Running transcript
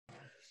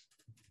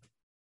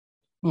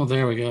Well,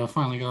 there we go.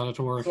 Finally got it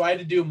to work. So I had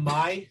to do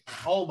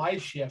all my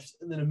shifts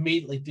and then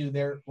immediately do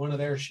one of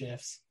their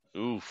shifts.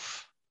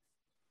 Oof.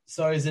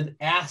 So I was in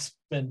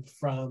Aspen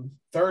from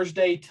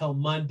Thursday till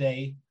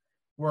Monday,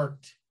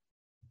 worked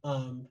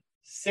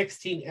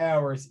 16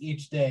 hours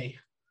each day.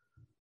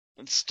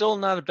 It's still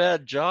not a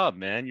bad job,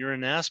 man. You're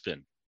in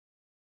Aspen.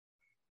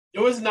 It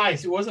was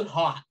nice. It wasn't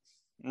hot.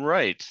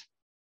 Right.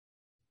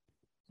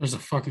 There's a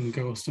fucking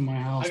ghost in my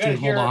house, dude.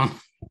 Hold on.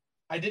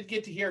 I did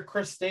get to hear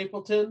Chris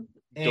Stapleton.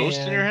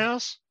 Ghost in your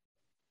house?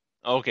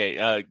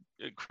 Okay.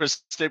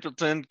 Chris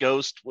Stapleton,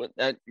 ghost. What?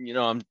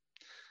 I'm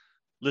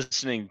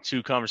listening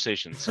to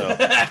conversations. So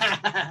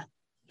yeah,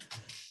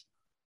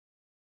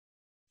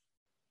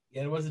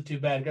 it wasn't too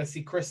bad. Got to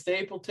see Chris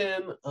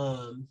Stapleton,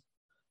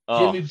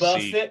 Jimmy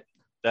Buffett.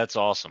 That's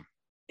awesome.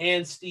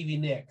 And Stevie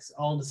Nicks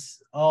all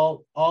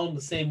in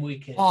the same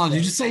weekend. Oh,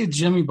 did you say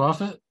Jimmy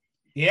Buffett?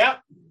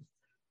 Yep.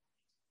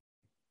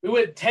 We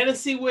went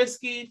Tennessee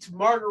whiskey to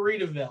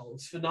Margaritaville. It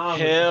was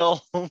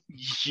phenomenal. Hell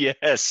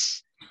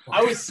yes.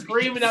 I was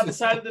screaming out the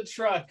side of the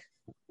truck,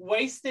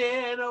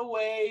 wasting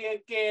away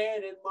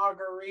again in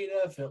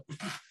Margaritaville.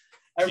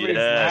 Everybody's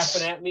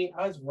laughing at me.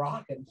 I was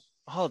rocking.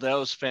 Oh, that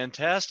was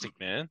fantastic,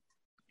 man.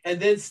 And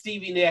then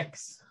Stevie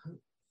Nicks.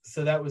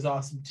 So that was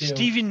awesome too.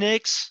 Stevie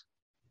Nicks.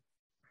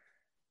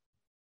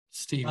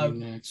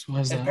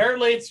 What is that?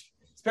 Apparently it's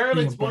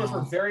one of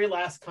her very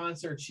last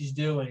concerts she's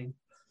doing.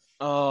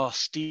 Oh,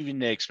 Stevie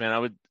Nicks,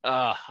 man.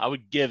 I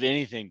would give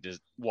anything to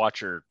watch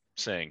her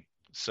sing.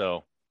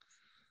 So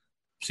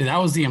see, that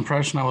was the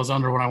impression I was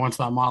under when I went to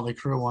that Motley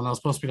Crue one. That was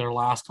supposed to be their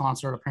last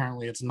concert.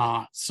 Apparently it's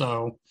not.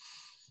 So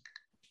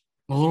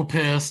I'm a little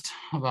pissed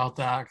about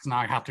that because now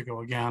I have to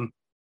go again.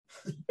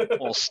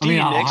 Well,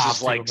 Stevie Nicks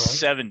is like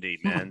 70,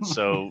 man.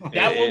 So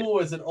that woman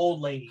was an old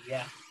lady,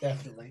 yeah,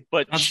 definitely.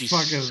 But she's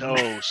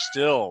so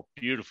still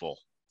beautiful.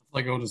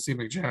 Like going to see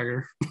Mick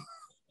Jagger.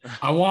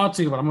 I want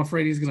to, but I'm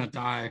afraid he's gonna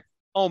die.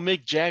 Oh,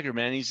 Mick Jagger,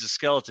 man, he's a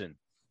skeleton.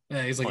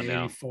 Yeah, he's like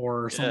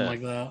 84 or something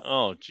like that.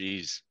 Oh,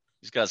 geez,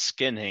 he's got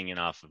skin hanging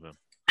off of him.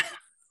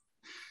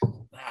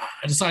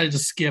 I decided to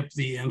skip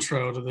the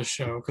intro to the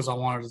show because I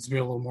wanted it to be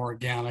a little more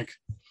organic.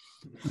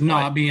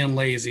 Not being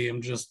lazy,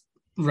 I'm just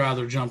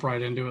rather jump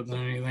right into it than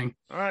anything.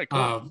 All right,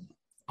 cool.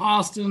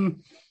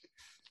 Austin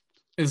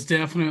is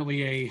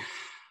definitely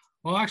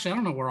well, actually, I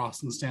don't know where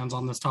Austin stands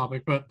on this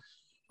topic, but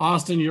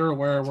Austin, you're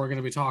aware we're going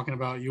to be talking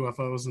about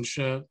UFOs and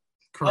shit,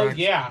 correct? Oh,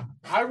 yeah.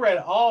 I read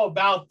all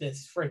about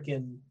this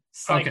freaking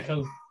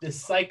psycho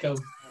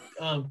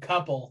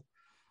couple.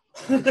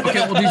 Okay,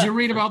 well, did you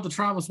read about the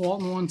Travis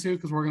Walton one too?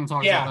 Because we're going to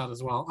talk about that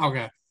as well.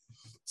 Okay.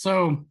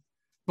 So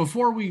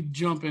before we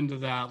jump into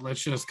that,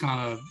 let's just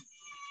kind of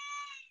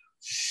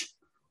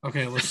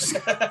let's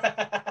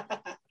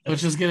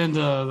just get into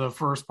the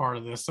first part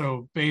of this.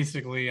 So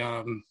basically,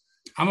 I'm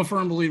a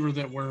firm believer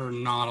that we're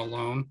not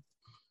alone.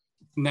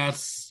 And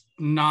that's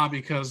not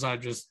because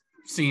I've just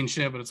seen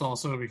shit, but it's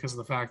also because of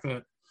the fact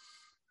that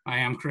I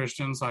am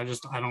Christian. So I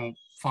don't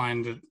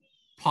find it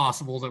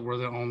possible that we're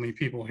the only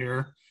people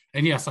here.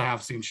 And yes, I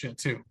have seen shit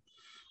too.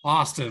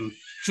 Austin,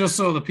 just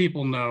so the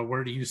people know,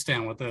 where do you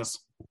stand with this?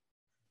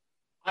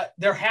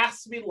 There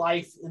has to be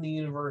life in the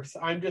universe.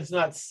 I'm just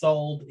not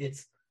sold.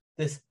 It's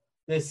this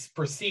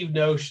perceived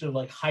notion of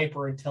like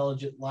hyper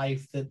intelligent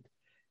life that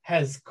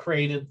has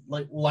created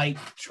like light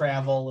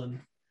travel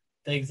and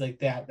things like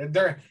that.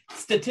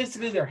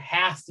 Statistically, there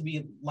has to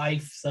be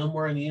life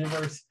somewhere in the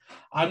universe.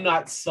 I'm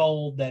not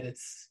sold that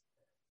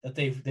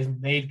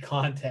they've made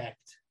contact.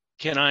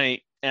 Can I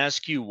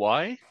ask you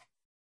why?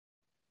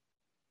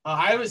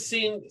 I was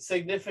seeing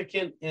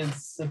significant and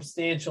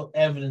substantial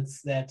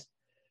evidence that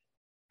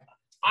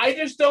I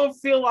just don't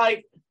feel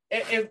like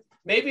if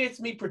maybe it's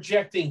me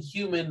projecting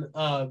human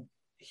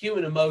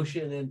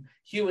emotion and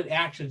human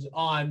actions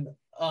on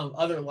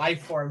other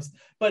life forms.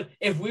 But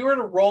if we were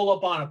to roll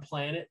up on a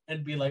planet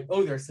and be like,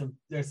 oh, there's some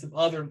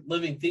other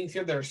living things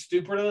here that are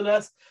stupider than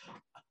us,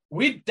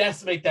 we'd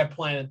decimate that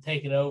planet and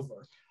take it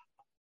over.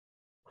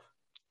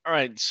 All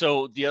right.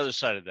 So the other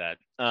side of that.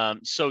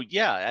 So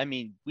yeah, I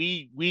mean,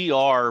 we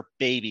are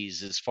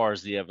babies as far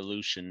as the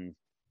evolution,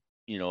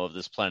 of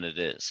this planet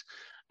is.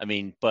 I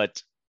mean,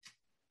 but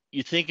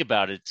you think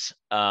about it,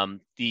 the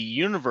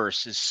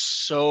universe is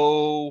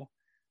so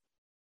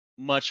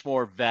much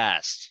more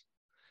vast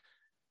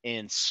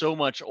and so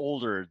much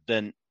older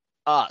than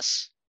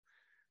us.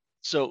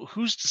 So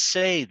who's to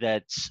say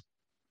that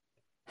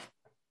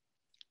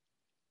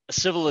a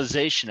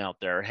civilization out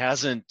there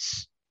hasn't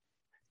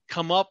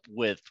come up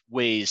with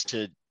ways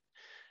to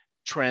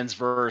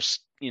transverse,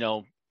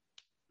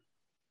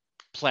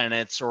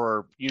 planets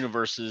or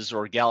universes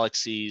or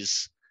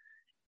galaxies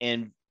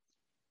and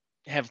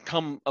have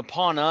come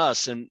upon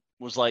us and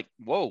was like,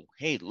 whoa,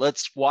 hey,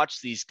 let's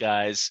watch these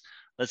guys.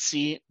 Let's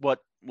see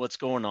what's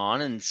going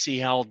on and see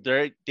how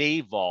they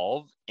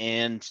evolve.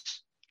 And,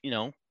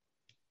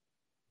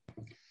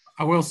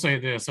 I will say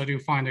this. I do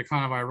find it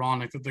kind of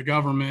ironic that the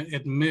government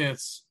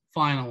admits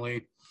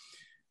finally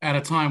at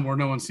a time where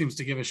no one seems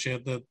to give a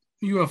shit that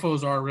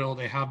UFOs are real.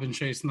 They have been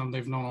chasing them.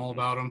 They've known all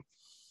about them.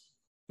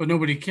 but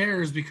nobody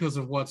cares because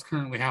of what's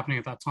currently happening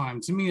at that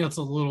time. To me, that's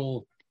a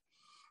little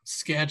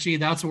sketchy.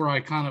 That's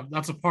where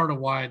that's a part of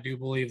why I do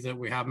believe that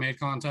we have made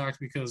contact,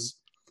 because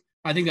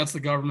I think that's the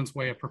government's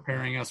way of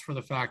preparing us for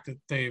the fact that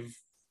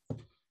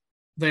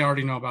they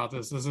already know about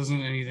this. This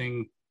isn't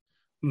anything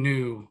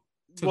new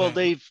to Well,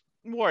 them.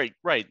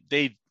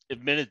 They've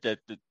admitted that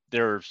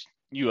there's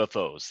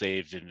UFOs.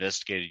 They've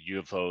investigated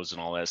UFOs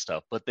and all that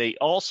stuff. But they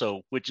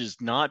also, which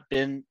has not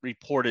been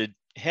reported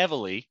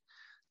heavily,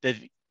 that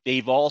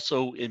they've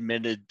also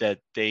admitted that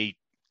they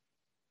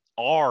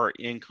are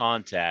in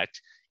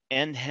contact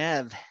and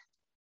have,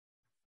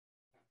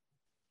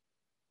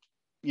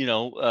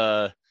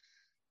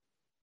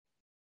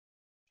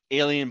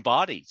 alien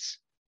bodies,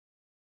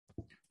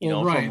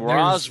 from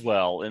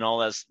Roswell and all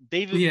that.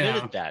 They've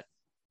admitted that.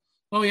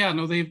 Oh yeah,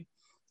 no, they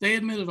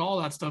admitted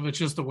all that stuff. It's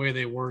just the way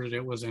they worded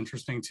it was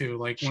interesting too.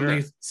 Like when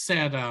they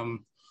said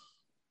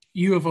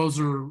UFOs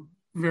are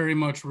very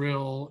much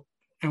real,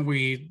 and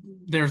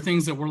there are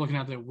things that we're looking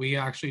at that we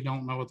actually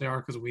don't know what they are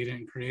because we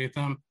didn't create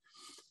them.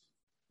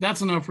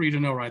 That's enough for you to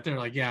know right there.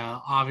 Like, yeah,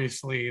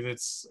 obviously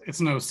it's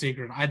no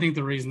secret. I think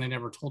the reason they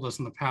never told us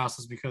in the past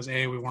is because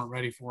A, we weren't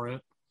ready for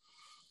it.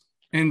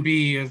 And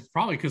B, is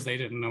probably because they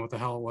didn't know what the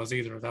hell it was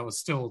either. That was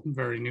still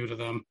very new to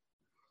them.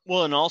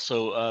 Well, and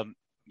also,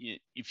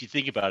 if you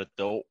think about it,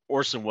 though,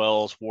 Orson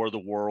Welles' War of the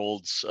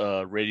Worlds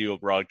radio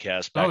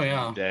broadcast back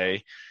in the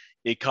day,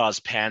 it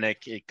caused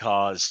panic. It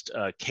caused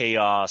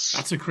chaos.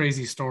 That's a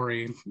crazy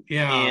story.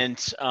 Yeah.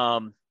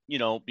 And,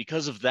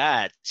 because of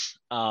that,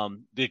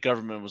 the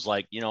government was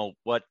like,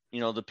 what,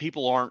 the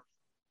people aren't,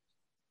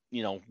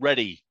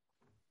 ready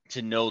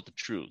to know the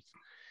truth.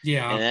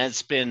 Yeah. And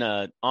that's been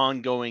an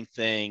ongoing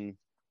thing.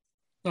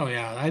 Oh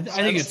yeah. I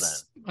think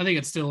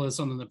it still is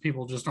something that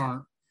people just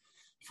aren't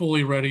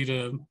fully ready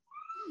to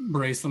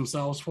brace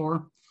themselves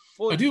for.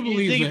 Well, I do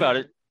believe about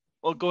it.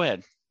 Well, go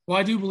ahead. Well,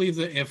 I do believe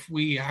that if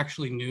we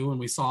actually knew and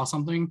we saw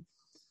something,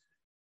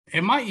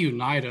 it might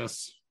unite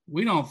us.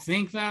 We don't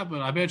think that,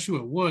 but I bet you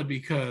it would,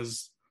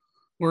 because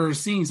we're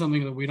seeing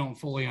something that we don't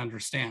fully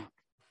understand,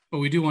 but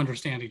we do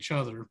understand each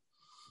other.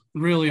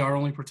 Really, our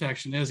only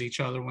protection is each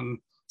other when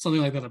something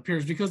like that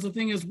appears, because the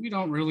thing is, we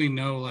don't really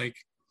know like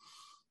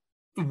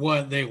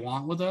what they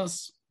want with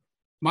us.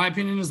 My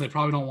opinion is they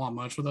probably don't want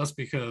much with us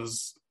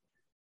because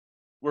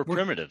we're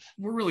primitive.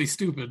 We're really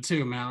stupid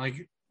too, man.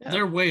 Like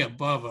they're way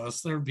above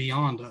us. They're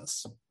beyond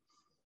us.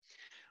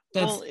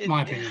 That's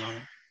my opinion on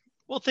it.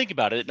 Well, think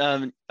about it.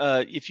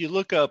 If you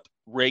look up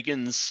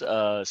Reagan's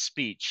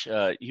speech,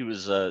 he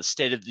was a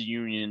State of the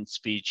Union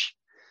speech.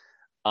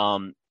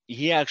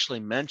 He actually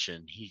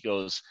mentioned, he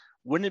goes,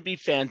 wouldn't it be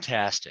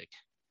fantastic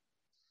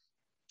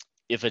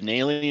if an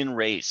alien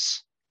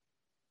race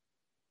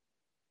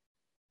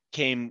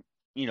came,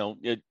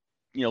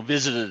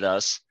 visited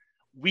us,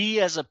 we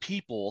as a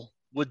people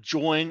would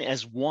join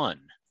as one.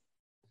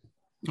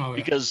 Oh, yeah.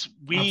 Because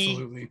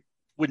we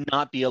would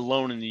not be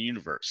alone in the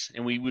universe,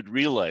 and we would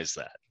realize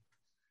that.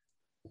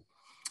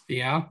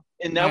 Yeah.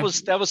 And that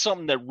was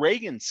something that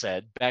Reagan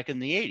said back in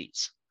the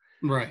 80s.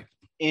 Right.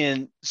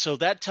 And so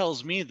that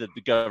tells me that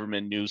the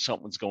government knew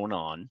something was going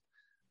on,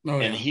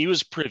 and he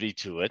was privy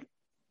to it.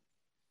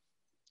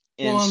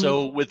 And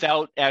so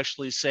without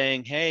actually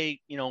saying, hey,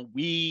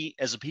 we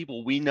as a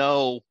people, we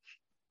know,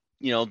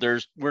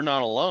 we're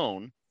not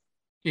alone.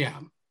 Yeah.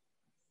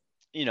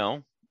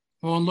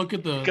 Well, and look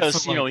at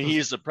because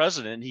he's the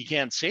president, he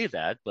can't say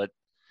that, but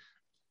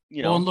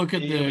and look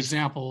at the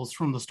examples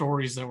from the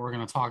stories that we're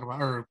going to talk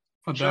about, or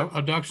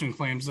abduction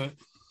claims that,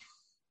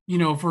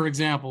 for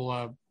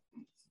example,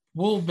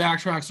 we'll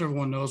backtrack so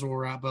everyone knows where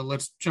we're at, but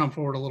let's jump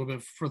forward a little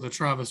bit for the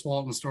Travis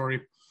Walton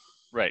story.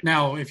 Right.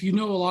 Now, if you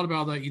know a lot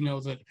about that, you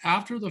know that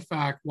after the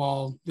fact,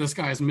 while this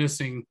guy's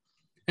missing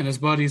and his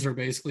buddies are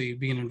basically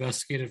being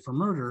investigated for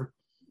murder,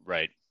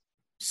 right,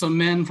 some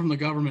men from the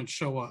government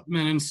show up,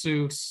 men in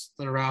suits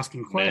that are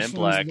asking questions,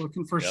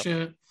 looking for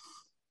shit.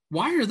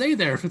 Why are they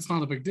there if it's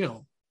not a big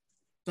deal?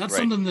 That's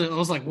something that I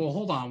was like, well,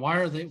 hold on.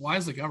 Why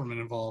is the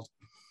government involved?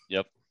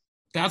 Yep.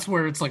 That's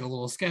where it's like a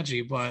little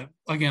sketchy, but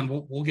again,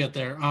 we'll get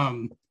there.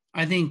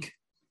 I think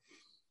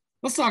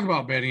let's talk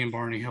about Betty and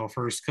Barney Hill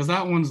first, because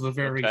that one's the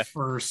very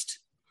first.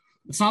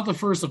 It's not the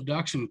first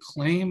abduction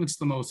claim. It's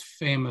the most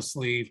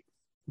famously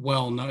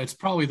well-known. It's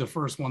probably the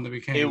first one that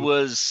became. It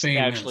was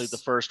famous. Actually the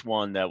first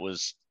one that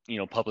was,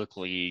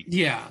 publicly.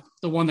 Yeah,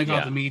 the one that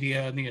got the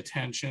media and the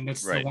attention.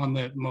 It's the one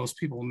that most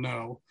people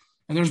know,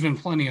 and there's been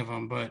plenty of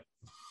them, but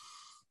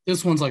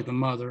this one's like the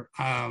mother.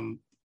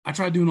 I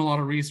tried doing a lot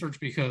of research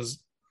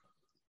because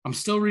I'm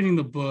still reading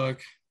the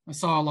book. I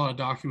saw a lot of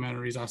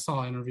documentaries. I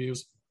saw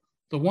interviews.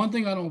 The one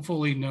thing I don't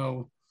fully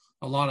know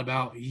a lot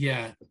about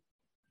yet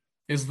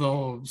is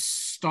the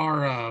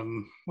star,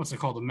 what's it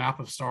called? The map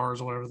of stars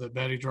or whatever that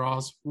Betty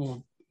draws.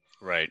 We'll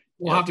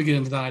have to get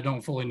into that. I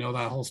don't fully know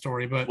that whole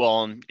story, but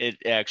it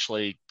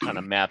actually kind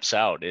of maps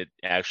out. It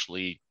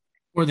actually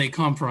where they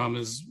come from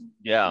is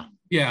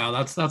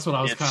that's what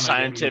I was kind of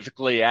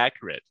scientifically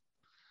accurate,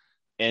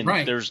 and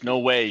there's no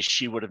way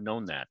she would have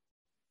known that.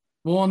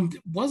 Well, and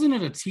wasn't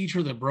it a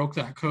teacher that broke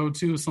that code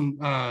too?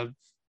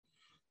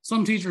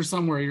 some teacher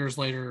somewhere years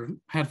later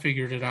had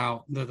figured it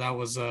out that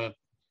was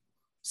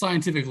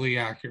scientifically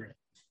accurate.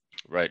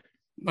 Right.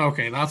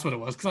 Okay, that's what it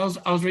was. Because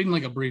I was reading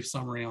like a brief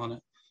summary on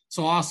it.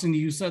 So Austin,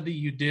 you said that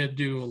you did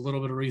do a little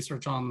bit of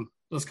research on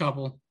this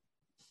couple.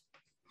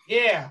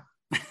 Yeah.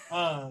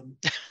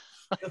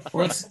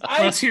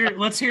 Let's hear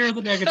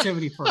the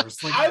negativity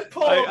first. Like,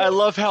 I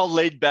love how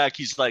laid back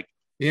he's like.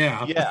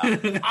 Yeah.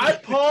 I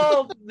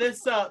pulled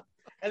this up,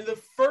 and the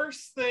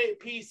first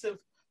piece of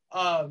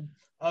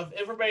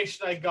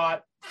information I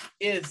got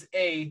is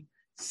a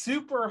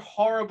super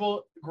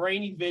horrible,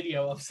 grainy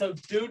video of some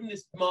dude in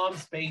his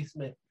mom's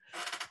basement.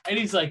 And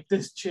he's like,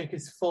 this chick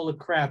is full of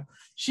crap.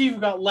 She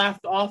even got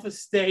laughed off a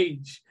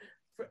stage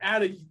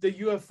out of the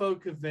UFO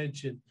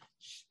convention.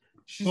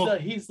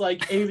 He's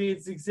like,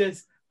 aliens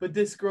exist, but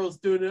this girl's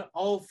doing it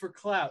all for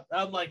clout.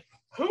 I'm like,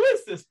 who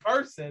is this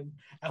person?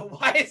 And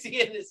why is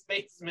he in his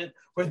basement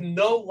with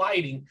no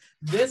lighting,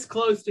 this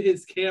close to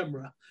his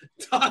camera,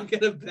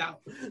 talking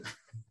about?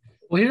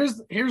 Well,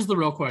 here's the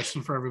real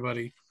question for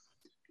everybody.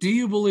 Do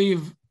you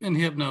believe in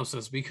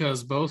hypnosis?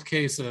 Because both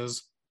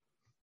cases,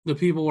 the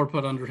people were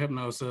put under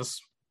hypnosis.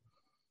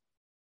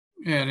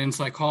 And in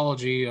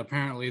psychology,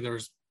 apparently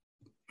there's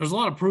a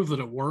lot of proof that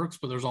it works,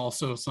 but there's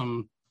also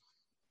some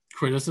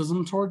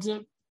criticism towards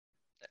it.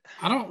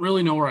 I don't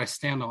really know where I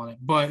stand on it,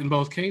 but in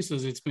both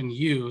cases, it's been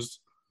used.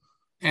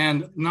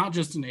 And not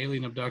just in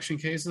alien abduction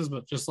cases,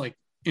 but just like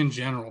in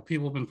general,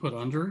 people have been put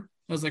under,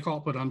 as they call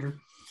it, put under,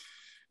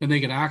 and they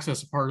can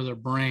access a part of their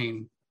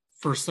brain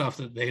for stuff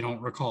that they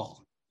don't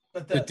recall.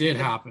 But that did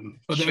happen.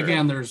 But sure.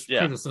 Again, there's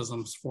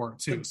criticisms for it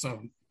too.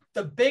 So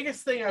the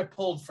biggest thing I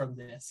pulled from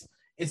this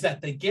is that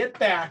they get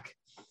back,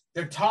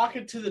 they're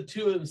talking to the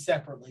two of them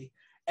separately,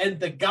 and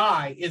the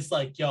guy is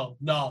like, yo,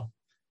 no,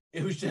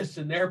 it was just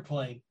an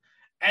airplane.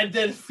 And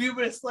then a few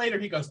minutes later,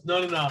 he goes,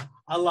 no,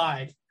 I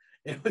lied.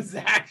 It was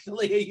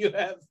actually a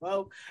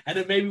UFO, and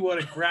it made me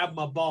want to grab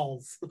my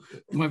balls.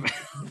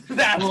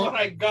 That's what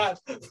I got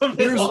from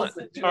this whole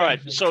situation. All right,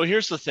 so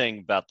here's the thing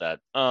about that.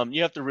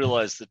 You have to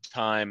realize the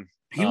time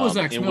he was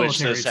in which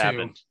this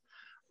happened.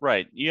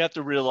 Right. You have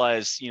to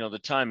realize, the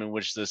time in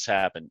which this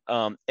happened.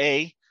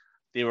 They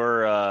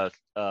were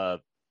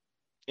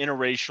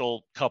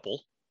interracial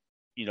couple,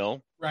 right.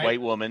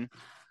 White woman,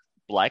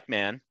 black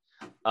man.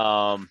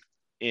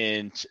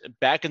 And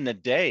back in the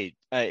day,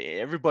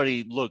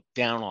 everybody looked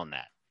down on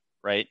that,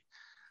 right?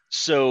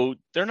 So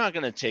they're not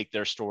going to take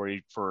their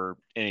story for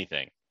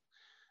anything.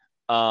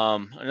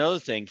 Another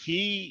thing,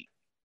 he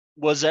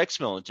was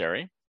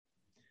ex-military.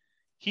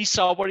 He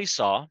saw what he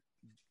saw.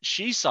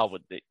 She saw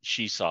what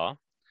she saw.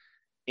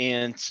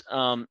 And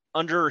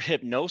under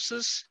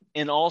hypnosis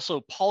and also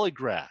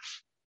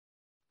polygraph,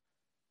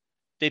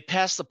 they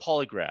passed the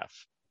polygraph.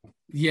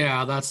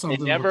 Yeah, that's something.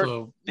 They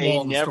never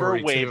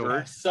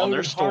wavered on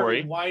their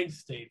story.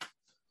 Weinstein.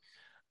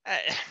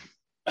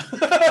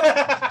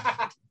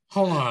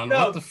 Hold on,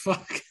 no. What the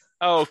fuck?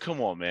 Oh,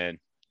 come on, man.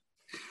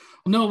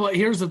 No, but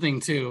here's the thing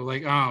too.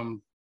 Like,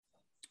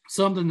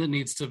 something that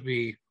needs to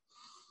be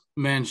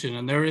mentioned,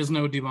 and there is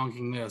no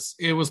debunking this.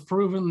 It was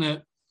proven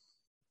that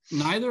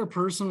neither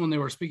person, when they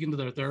were speaking to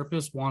their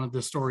therapist, wanted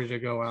this story to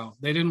go out.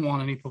 They didn't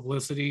want any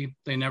publicity.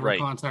 They never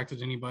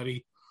contacted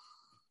anybody.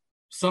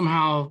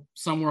 Somehow,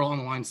 somewhere along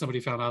the line,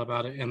 somebody found out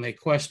about it, and they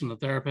questioned the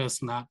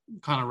therapist, and that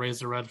kind of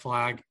raised a red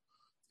flag.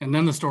 And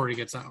then the story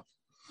gets out.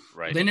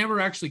 Right. They never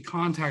actually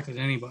contacted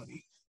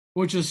anybody,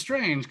 which is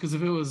strange, because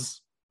if it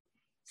was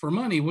for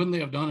money, wouldn't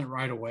they have done it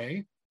right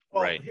away?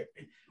 Well, right.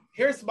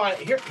 Here's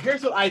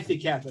what I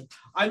think happened.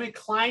 I'm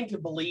inclined to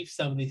believe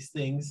some of these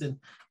things,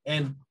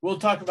 and we'll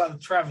talk about the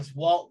Travis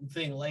Walton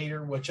thing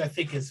later, which I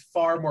think is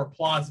far more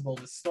plausible,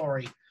 the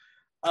story.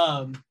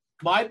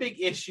 My big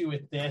issue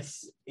with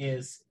this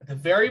is at the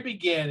very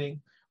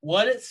beginning,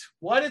 what it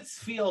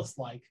feels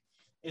like.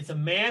 It's a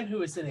man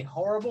who is in a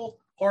horrible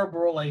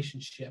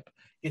relationship.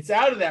 Gets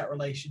out of that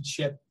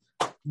relationship,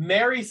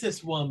 marries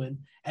this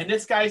woman, and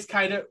this guy's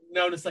kind of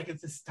known as like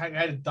it's this kind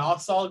of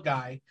docile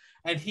guy,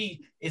 and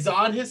he is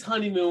on his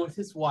honeymoon with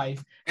his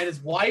wife, and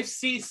his wife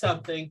sees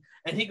something,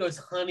 and he goes,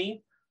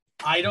 "Honey,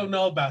 I don't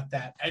know about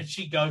that," and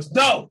she goes,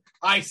 "No,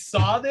 I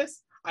saw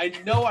this. I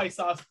know I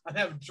saw. I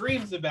have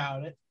dreams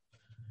about it."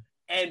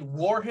 And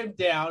wore him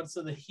down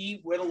so that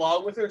he went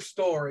along with her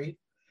story.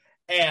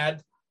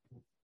 And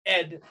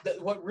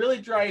what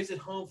really drives it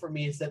home for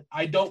me is that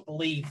I don't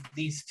believe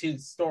these two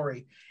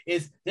story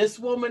is this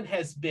woman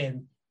has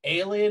been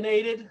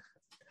alienated,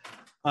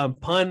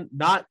 pun,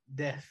 not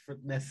death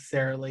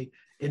necessarily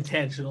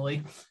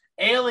intentionally,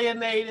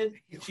 alienated.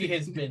 She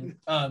has been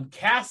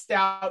cast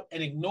out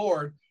and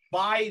ignored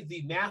by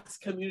the mass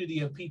community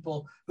of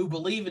people who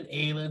believe in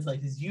aliens,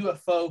 like these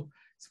UFO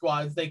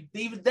squads.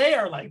 They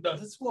are like, no,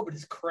 this woman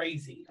is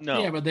crazy.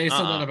 No, yeah, but they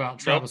said that about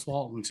Travis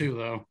Walton too,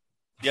 though.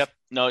 Yep.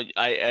 No,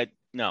 I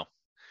no.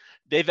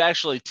 They've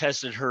actually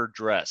tested her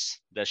dress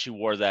that she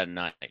wore that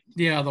night.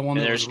 Yeah, the one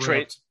that was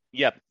ripped.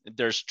 Yep.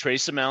 There's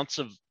trace amounts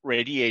of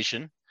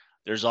radiation.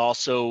 There's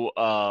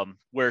also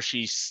where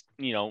she's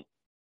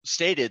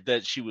stated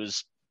that she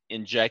was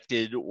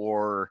injected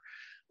or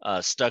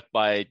stuck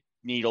by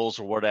needles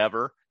or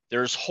whatever.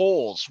 There's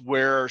holes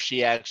where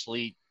she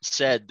actually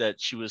said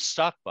that she was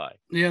stuck by.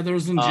 Yeah,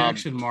 there's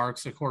injection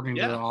marks according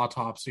to the yeah.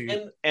 autopsy.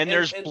 And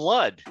there's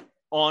blood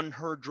on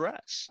her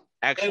dress.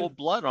 Actual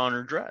blood on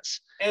her dress.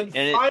 And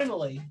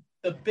finally,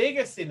 the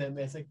biggest thing I'm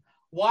missing,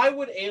 why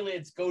would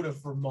aliens go to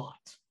Vermont?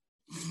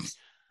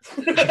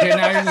 Okay,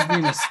 now you're just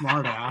being a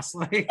smart ass.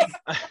 Like,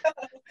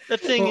 the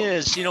thing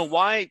is, you know,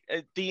 why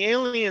the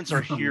aliens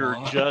are here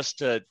just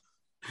to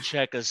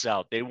check us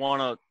out. They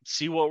want to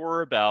see what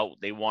we're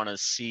about. They want to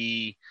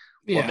see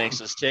what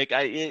makes us tick.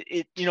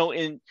 You know,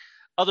 in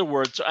other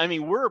words, I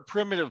mean, we're a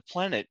primitive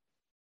planet,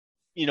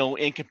 you know,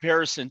 in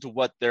comparison to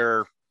what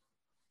they're,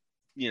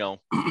 you know,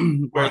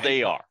 where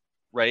they are,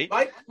 right?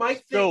 My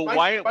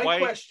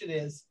question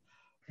is,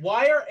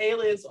 why are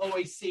aliens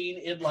always seen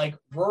in like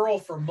rural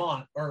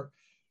Vermont or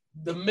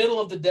the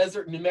middle of the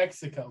desert in New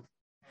Mexico?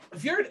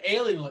 If you're an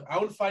alien, like I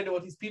want to find out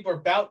what these people are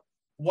about.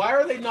 Why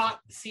are they not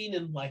seen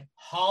in like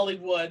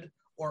Hollywood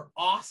or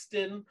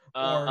Austin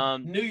or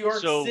New York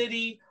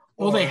City?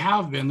 Well, they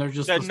have been. They're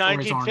just the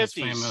stories aren't as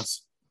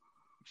famous.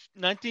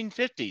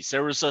 1950s,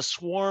 there was a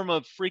swarm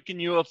of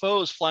freaking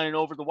UFOs flying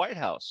over the White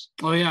House.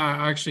 Oh yeah,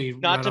 actually.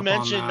 Not to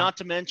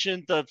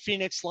mention the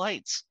Phoenix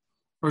Lights.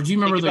 Or do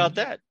you remember about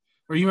that?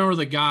 Or you remember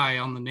the guy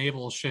on the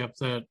naval ship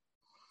that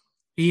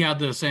he had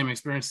the same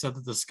experience? Said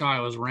that the sky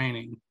was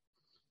raining.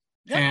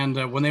 Yeah.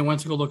 And when they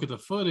went to go look at the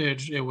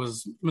footage, it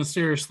was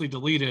mysteriously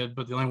deleted.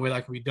 But the only way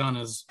that could be done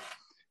is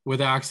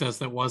with access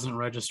that wasn't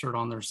registered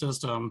on their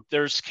system.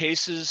 There's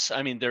cases.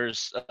 I mean,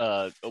 there's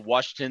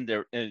Washington.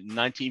 There in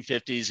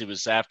 1950s. It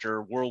was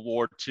after World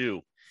War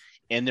II,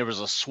 and there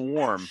was a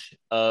swarm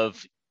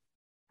of,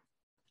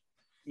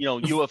 you know,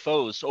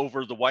 UFOs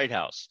over the White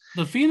House.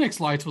 The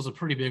Phoenix Lights was a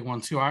pretty big one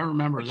too. I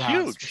remember that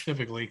huge.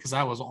 Specifically because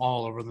that was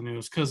all over the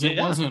news. Because it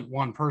wasn't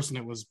one person;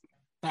 it was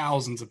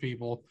thousands of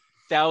people.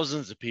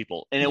 Thousands of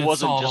people, and it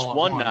wasn't just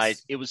one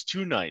night, it was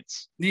 2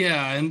 nights.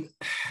 Yeah, and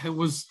it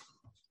was,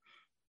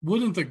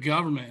 wouldn't the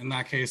government in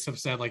that case have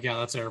said like, yeah,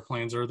 that's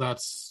airplanes or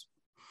that's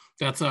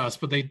us,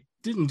 but they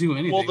didn't do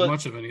anything,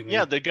 much of anything.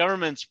 Yeah, the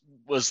government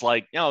was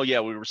like, oh yeah,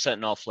 we were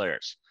setting off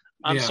flares.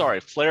 I'm sorry,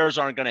 flares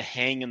aren't going to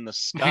hang in the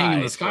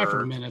sky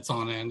for minutes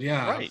on end.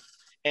 Yeah, right,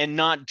 and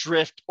not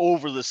drift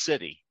over the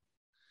city.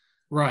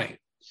 Right.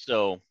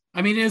 So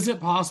I mean, is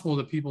it possible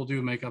that people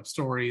do make up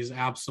stories?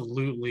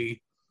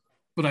 Absolutely.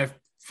 But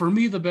for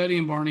me, the Betty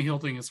and Barney Hill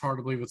thing is hard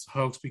to believe it's a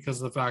hoax because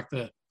of the fact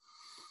that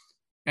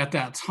at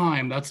that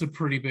time, that's a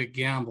pretty big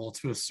gamble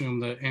to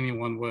assume that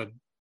anyone would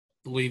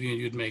believe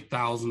you'd make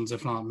thousands,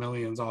 if not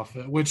millions off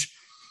of it, which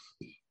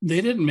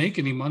they didn't make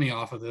any money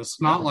off of this.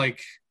 Not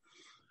like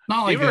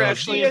they were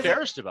actually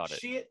embarrassed about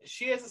it.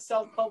 She has a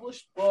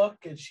self-published book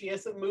and she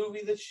has a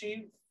movie that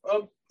she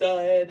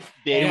did.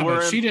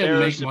 But she didn't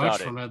make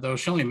much from it though.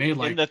 She only made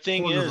like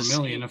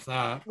 $250,000, if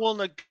that. Well,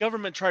 the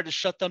government tried to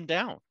shut them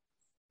down.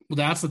 Well,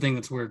 that's the thing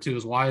that's weird too,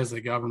 is why is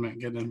the government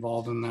getting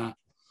involved in that?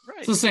 Right.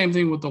 It's the same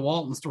thing with the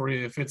Walton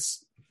story. If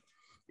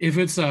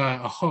it's a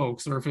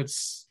hoax or if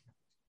it's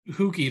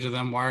hooky to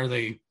them, why are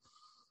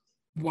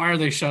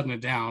they shutting it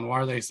down?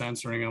 Why are they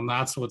censoring them?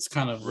 That's what's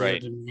kind of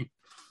weird to me.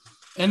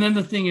 And then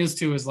the thing is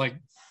too, is like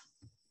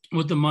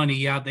with the money,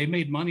 yeah, they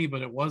made money,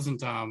 but it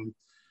wasn't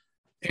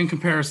in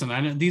comparison. I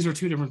know these are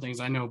two different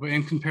things I know, but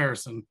in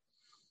comparison,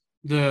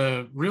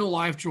 the real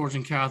life George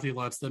and Kathy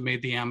Lutz that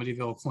made the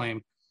Amityville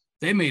claim,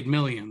 they made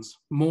millions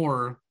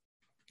more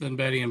than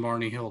Betty and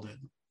Barney Hill did.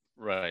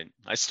 Right.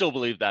 I still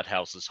believe that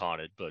house is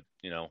haunted, but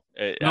you know,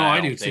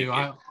 I do too.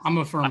 I'm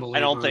a firm believer. I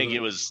don't think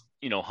it was,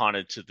 you know,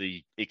 haunted to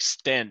the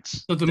extent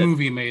that the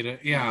movie made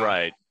it. Yeah.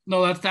 Right.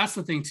 No, that's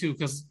the thing too,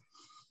 because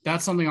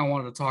that's something I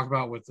wanted to talk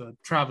about with the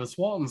Travis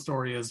Walton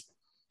story. Is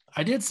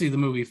I did see the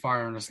movie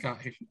Fire in the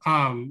Sky.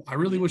 I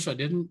really wish I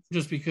didn't,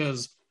 just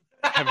because.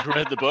 Have you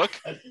read the book?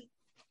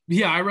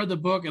 Yeah, I read the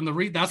book, and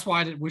that's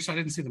why I wish I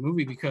didn't see the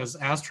movie, because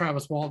as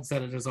Travis Walton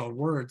said in his own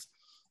words,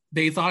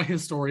 they thought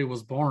his story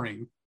was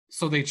boring.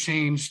 So they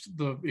changed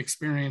the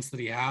experience that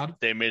he had.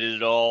 They made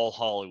it all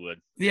Hollywood.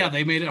 Yeah,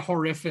 they made it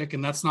horrific,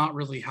 and that's not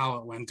really how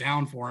it went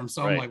down for him.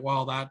 So I'm like,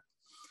 well, that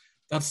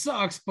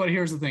sucks. But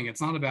here's the thing. It's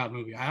not a bad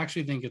movie. I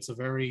actually think it's a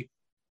very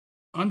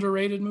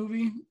underrated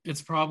movie.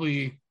 It's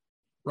probably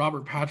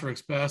Robert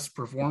Patrick's best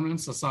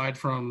performance aside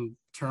from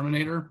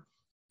Terminator.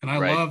 And I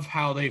love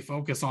how they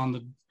focus on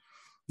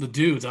the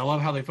dudes. I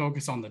love how they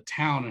focus on the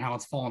town and how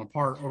it's falling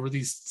apart over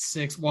these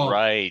 6. Well,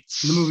 in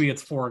the movie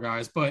it's 4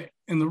 guys, but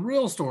in the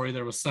real story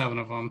there was 7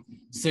 of them.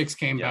 6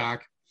 came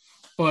back.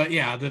 But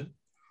yeah, the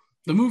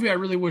movie I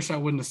really wish I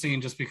wouldn't have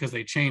seen, just because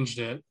they changed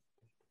it.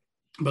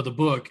 But the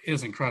book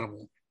is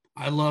incredible.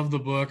 I love the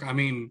book. I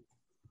mean,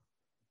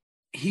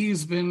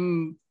 he's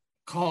been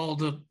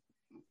called a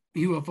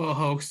UFO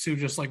hoax too,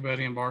 just like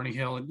Betty and Barney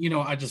Hill. And, you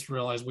know, I just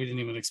realized we didn't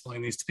even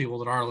explain these to people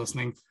that are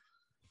listening.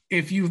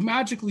 If you've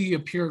magically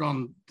appeared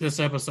on this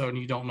episode and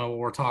you don't know what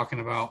we're talking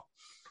about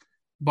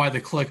by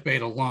the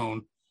clickbait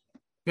alone,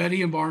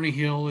 Betty and Barney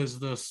Hill is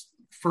the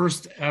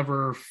first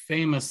ever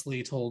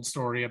famously told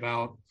story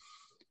about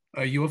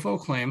a UFO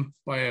claim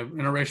by an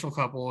interracial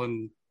couple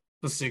in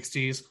the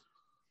 60s.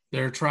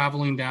 They're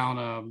traveling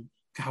down,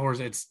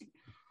 it's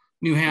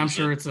New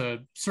Hampshire. It's a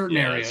certain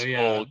area. It's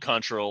yeah. Old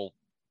country rural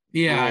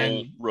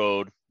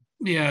road.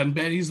 Yeah. And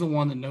Betty's the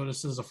one that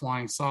notices a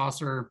flying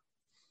saucer,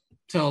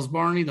 tells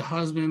Barney, the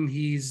husband,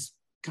 he's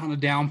kind of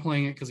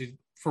downplaying it because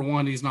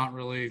he's not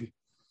really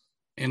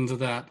into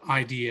that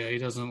idea. He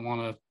doesn't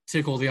want to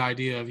tickle the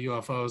idea of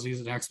UFOs.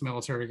 He's an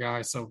ex-military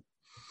guy. So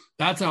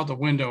that's out the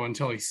window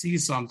until he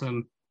sees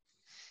something.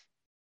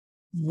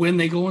 When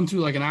they go into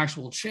like an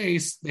actual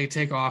chase, they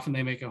take off and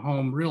they make it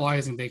home,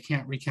 realizing they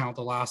can't recount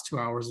the last 2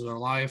 hours of their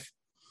life.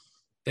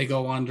 They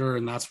go under,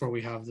 and that's where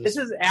we have this. This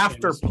is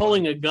after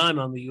pulling a gun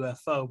on the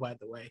UFO, by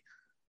the way.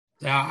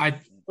 Yeah,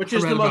 which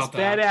is the most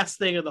badass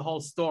thing of the whole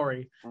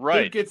story.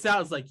 Right. Dude gets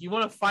out, is like, you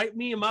want to fight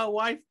me and my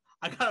wife?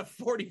 I got a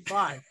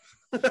 45.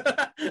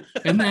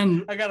 And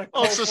then I got a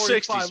it's the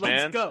 45. 60s,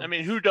 man. Go. I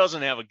mean, who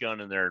doesn't have a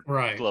gun in their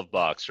glove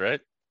box,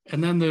 right?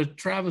 And then the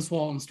Travis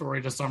Walton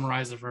story, to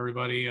summarize it for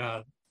everybody,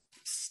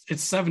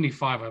 it's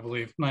 75, I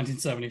believe,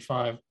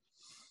 1975.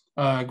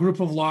 A group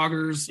of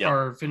loggers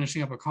are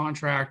finishing up a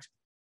contract.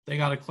 They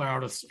got to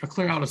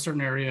clear out a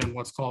certain area in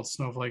what's called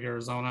Snowflake,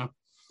 Arizona.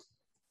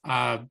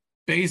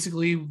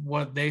 Basically,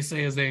 what they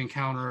say is they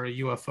encounter a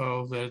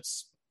UFO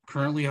that's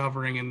currently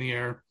hovering in the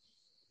air.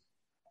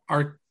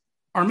 Our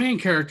main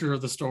character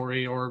of the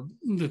story, or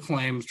the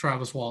claims,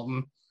 Travis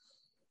Walton,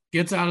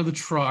 gets out of the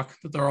truck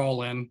that they're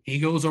all in. He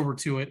goes over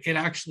to it. It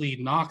actually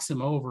knocks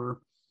him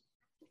over.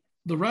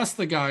 The rest of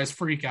the guys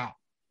freak out,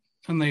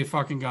 and they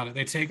fucking got it.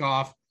 They take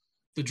off.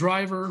 The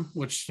driver,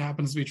 which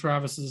happens to be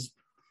Travis's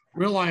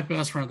real-life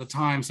best friend at the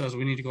time, says,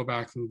 we need to go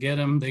back and get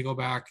him. They go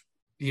back.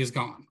 He is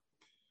gone.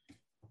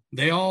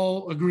 They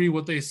all agree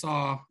what they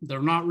saw.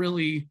 They're not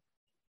really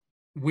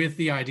with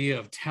the idea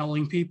of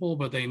telling people,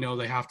 but they know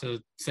they have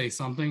to say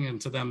something,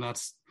 and to them,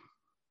 that's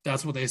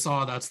what they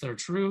saw. That's their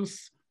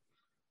truth.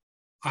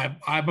 I'm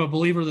a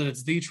believer that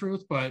it's the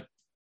truth, but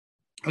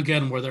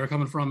again, where they're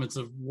coming from, it's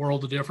a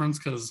world of difference,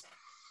 because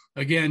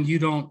again, you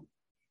don't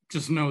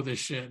just know this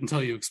shit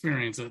until you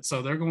experience it.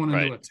 So they're going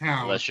into a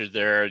town. Unless you're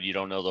there, you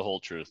don't know the whole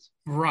truth.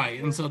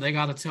 Right. And so they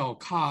got to tell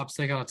cops,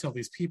 they got to tell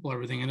these people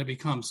everything, and it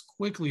becomes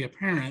quickly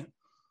apparent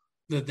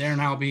that they're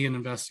now being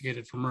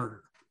investigated for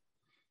murder.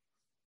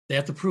 They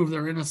have to prove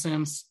their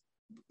innocence.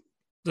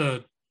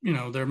 Their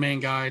main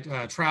guy,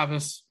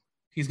 Travis,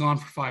 he's gone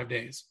for 5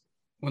 days.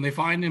 When they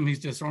find him, he's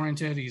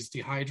disoriented, he's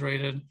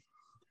dehydrated,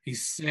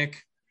 he's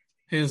sick.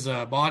 His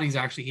body's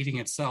actually eating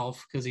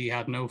itself because he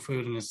had no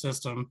food in his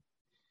system.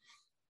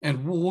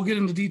 And we'll get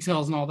into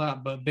details and all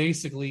that, but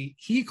basically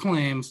he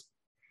claims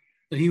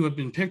that he had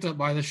been picked up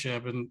by the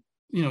ship, and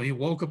he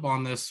woke up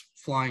on this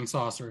flying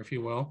saucer, if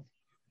you will.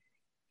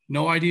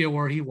 No idea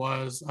where he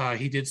was.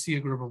 He did see a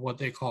group of what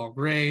they call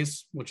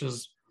grays, which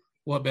is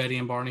what Betty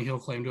and Barney Hill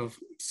claim to have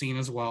seen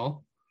as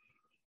well.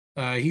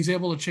 He's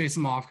able to chase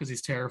him off because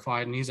he's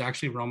terrified, and he's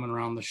actually roaming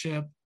around the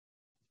ship.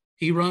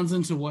 He runs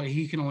into what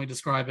he can only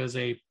describe as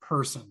a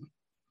person,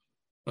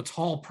 a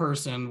tall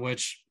person,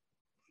 which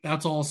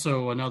that's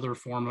also another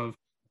form of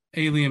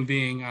alien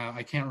being.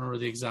 I can't remember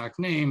the exact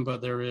name,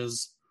 but there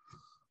is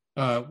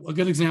a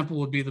good example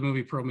would be the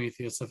movie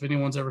Prometheus. If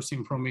anyone's ever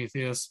seen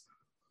Prometheus,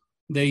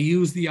 they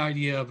use the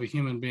idea of a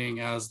human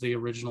being as the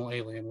original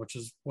alien, which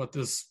is what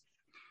this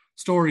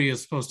story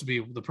is supposed to be.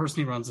 The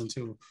person he runs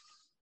into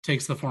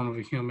takes the form of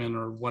a human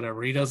or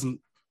whatever. He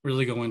doesn't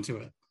really go into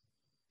it.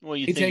 Well,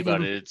 you think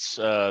about it, it's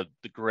the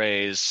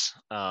grays.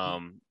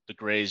 The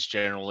grays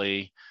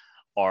generally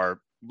are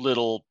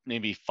little,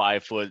 maybe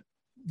 5 foot.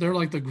 They're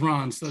like the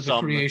grunts, the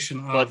creation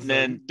of. But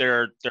then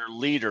their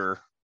leader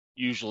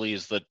usually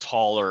is the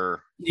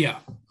taller. Yeah,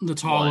 the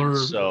taller. One,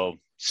 so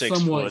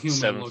 6 foot,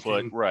 7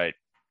 foot, right.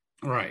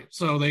 Right.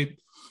 So they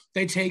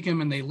take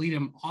him and they lead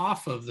him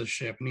off of the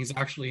ship, and he's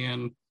actually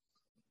in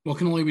what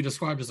can only be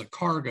described as a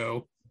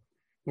cargo,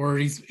 where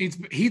he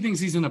thinks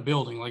he's in a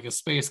building, like a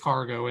space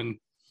cargo. And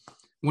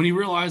when he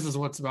realizes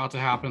what's about to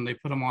happen, they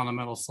put him on a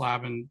metal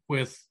slab, and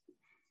with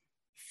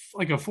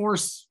like a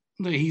force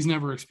that he's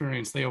never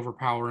experienced, they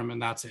overpower him,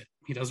 and that's it.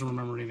 He doesn't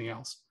remember anything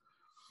else.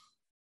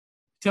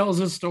 Tells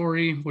his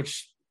story,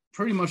 which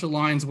pretty much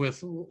aligns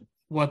with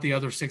what the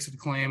other 6 had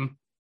claimed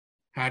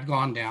had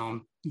gone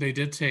down. They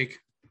did take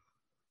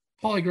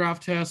polygraph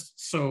tests,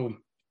 so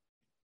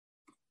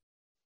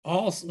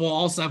all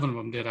 7 of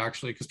them did,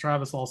 actually, because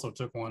Travis also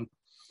took one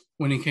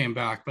when he came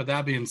back. But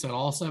that being said,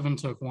 all 7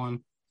 took one.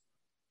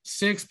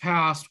 6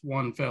 passed,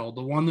 1 failed.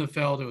 The one that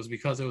failed, it was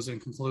because it was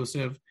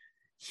inconclusive.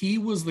 He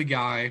was the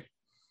guy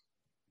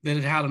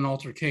that had an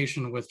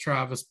altercation with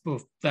Travis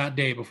that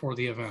day before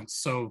the events.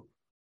 So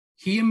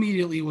he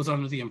immediately was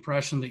under the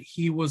impression that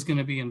he was going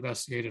to be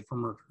investigated for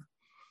murder.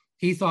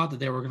 He thought that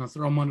they were going to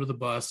throw him under the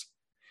bus.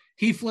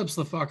 He flips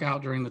the fuck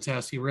out during the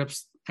test. He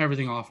rips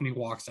everything off and he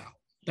walks out.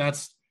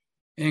 That's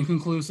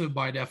inconclusive.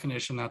 By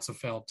definition, that's a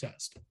failed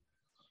test.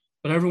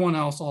 But everyone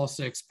else, all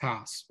 6,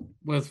 pass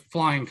with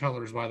flying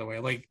colors, by the way.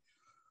 Like,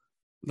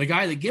 the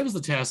guy that gives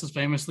the test is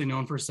famously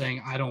known for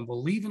saying, I don't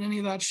believe in any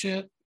of that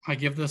shit. I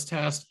give this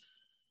test.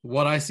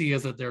 What I see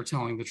is that they're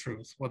telling the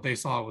truth. What they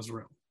saw was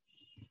real.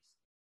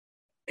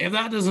 if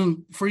that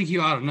doesn't freak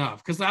you out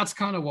enough, because that's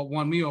kind of what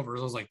won me over.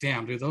 I was like,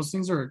 damn, dude, those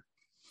things are,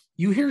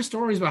 you hear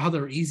stories about how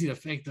they're easy to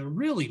fake. They're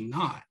really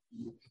not.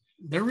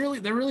 They're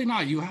really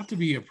not. You have to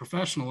be a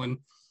professional. And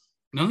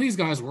none of these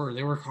guys were.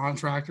 They were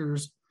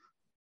contractors.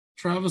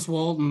 Travis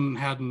Walton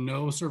had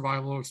no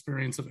survival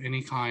experience of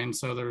any kind.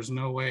 So there's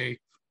no way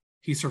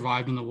he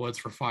survived in the woods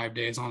for 5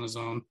 days on his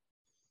own.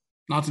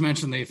 Not to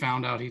mention they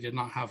found out he did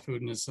not have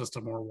food in his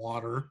system or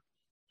water.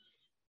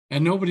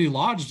 And nobody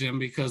lodged him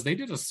because they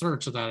did a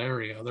search of that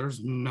area.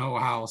 There's no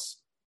house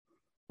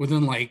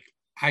within, like,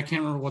 I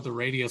can't remember what the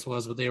radius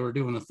was, but they were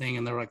doing a thing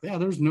and they were like, yeah,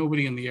 there's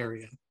nobody in the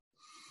area.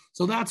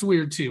 So that's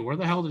weird too. Where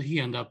the hell did he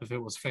end up if it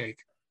was fake?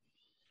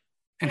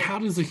 And how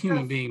does a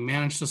human being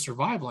manage to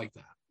survive like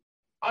that?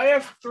 I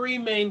have 3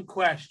 main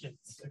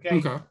questions.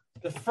 Okay.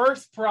 The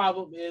first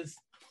problem is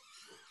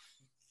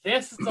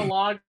this is a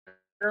logger.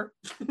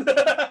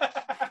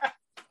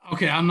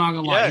 Okay, I'm not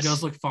gonna lie, he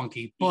does look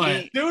funky,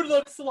 but dude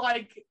looks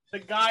like the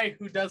guy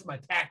who does my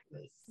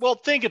taxes. Well,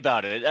 think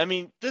about it. I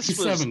mean, he's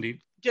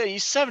 70. Yeah,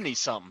 he's 70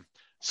 something.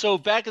 So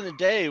back in the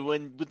day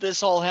when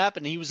this all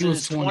happened, he was in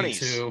his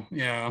 22. 20s.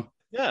 Yeah.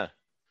 Yeah.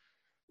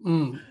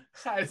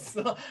 This is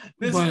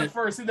the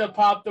first thing that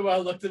popped up. I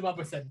looked him up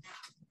and said,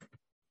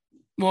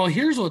 well,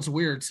 here's what's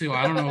weird too.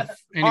 I don't know if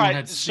anyone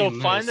had seen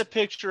this. Find the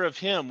picture of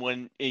him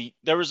when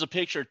there was a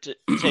picture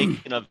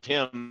taken of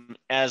him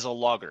as a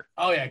logger.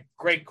 Oh yeah,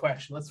 great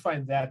question. Let's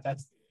find that.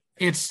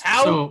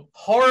 How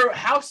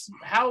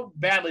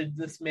badly did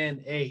this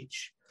man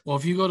age? Well,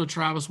 if you go to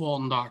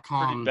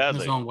traviswalton.com,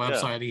 his own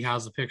website, he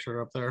has a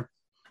picture up there.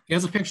 He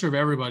has a picture of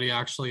everybody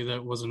actually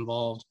that was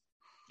involved.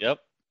 Yep.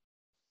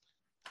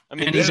 I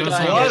mean, this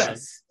guy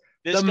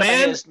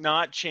has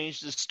not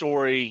changed his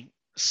story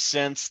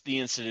since the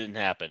incident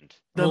happened.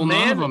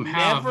 None of them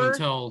have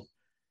until...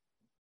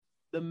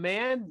 The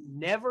man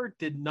never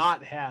did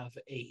not have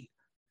a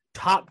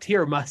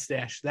top-tier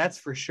mustache, that's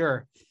for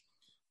sure.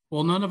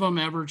 Well, none of them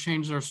ever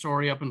changed their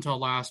story up until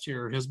last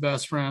year. His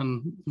best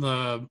friend,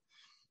 a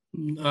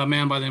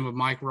man by the name of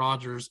Mike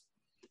Rodgers,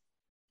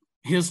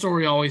 his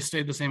story always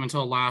stayed the same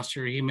until last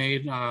year. He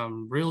made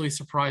really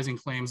surprising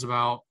claims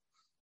about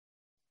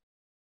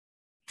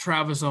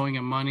Travis owing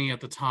him money at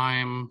the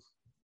time.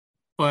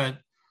 But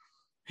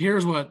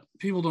here's what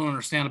people don't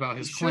understand about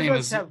his claim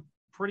is have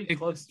pretty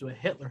close to a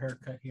Hitler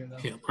haircut here, though.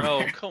 Hitler.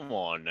 Oh, come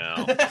on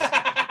now.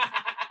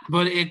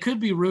 But it could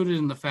be rooted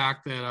in the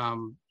fact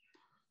that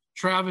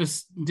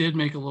Travis did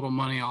make a little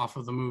money off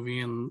of the movie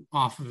and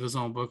off of his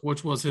own book,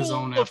 which was his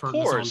own effort,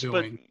 his own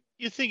doing. But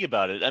you think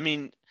about it. I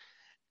mean,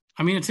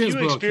 it's his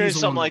book. You experience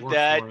something like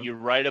that. You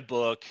write a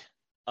book.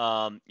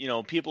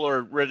 People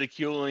are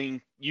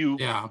ridiculing you.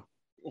 Yeah.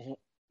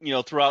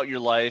 Throughout your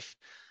life,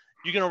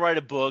 you're gonna write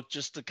a book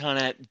just to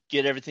kind of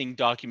get everything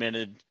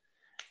documented.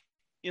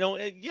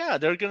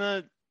 They're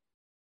gonna.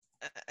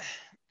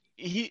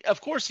 Of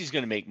course, he's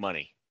gonna make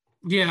money.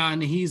 Yeah,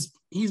 and he's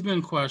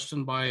been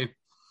questioned by.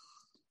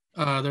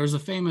 There's a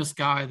famous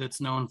guy that's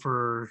known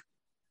for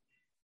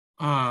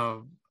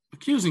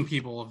accusing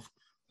people of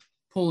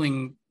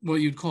pulling what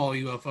you'd call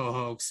UFO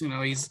hoax.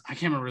 I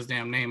can't remember his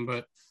damn name,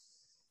 but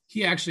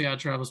he actually had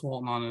Travis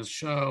Walton on his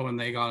show, and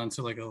they got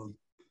into like a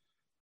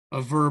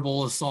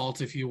verbal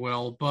assault, if you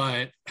will.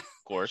 But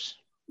of course,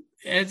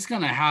 it's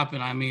gonna happen.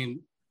 I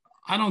mean,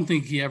 I don't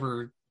think he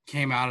ever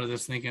came out of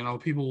this thinking, "Oh,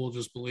 people will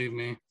just believe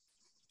me."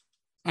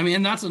 I mean,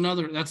 and that's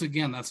another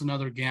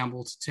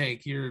gamble to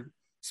take.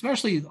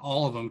 Especially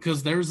all of them,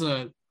 because there's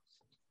a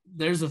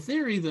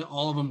theory that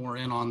all of them were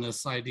in on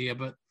this idea,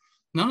 but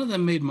none of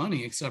them made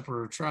money except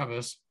for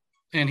Travis,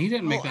 and he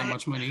didn't make that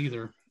much money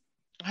either.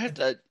 I have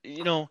to,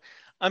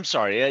 I'm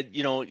sorry,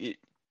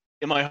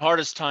 in my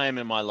hardest time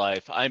in my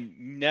life, I'm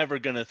never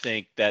gonna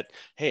think that,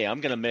 hey, I'm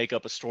gonna make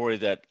up a story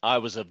that I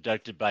was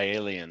abducted by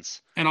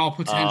aliens, and I'll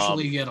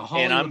potentially get a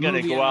Hollywood and I'm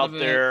gonna go out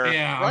there,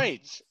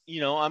 right?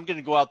 I'm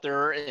gonna go out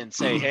there and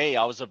say, hey,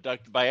 I was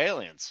abducted by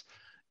aliens.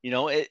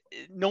 No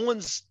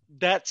one's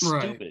that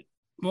stupid. Right.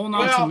 Well,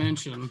 not to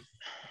mention,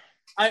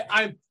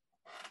 I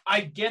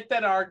get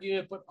that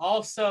argument, but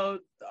also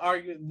the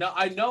argument. No,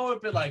 I know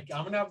it'd be like,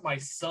 I'm gonna have my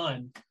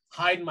son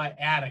hide in my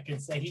attic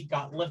and say he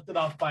got lifted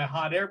off by a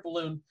hot air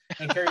balloon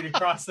and carried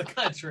across the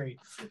country.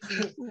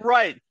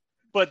 Right,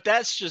 but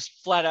that's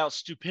just flat out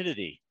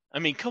stupidity. I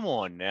mean, come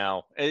on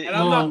now.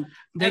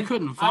 They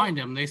couldn't find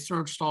him. They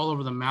searched all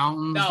over the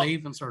mountains. They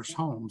even searched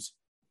homes.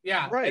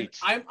 Yeah, right.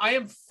 I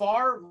am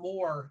far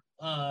more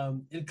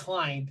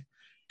inclined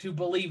to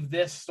believe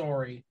this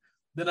story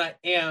than I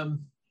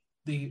am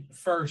the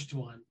first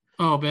one.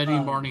 Oh, Betty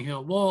and Barney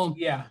Hill. Well,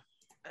 yeah.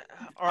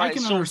 All right, I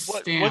can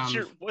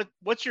understand.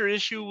 What's your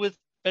issue with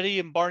Betty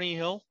and Barney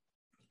Hill?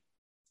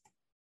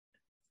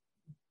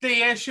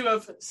 The issue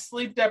of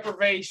sleep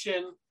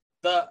deprivation,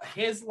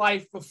 his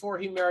life before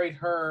he married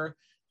her,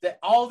 that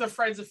all the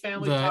friends and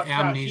family talked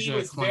about. He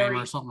was claim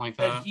or something like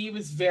that. He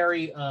was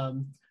very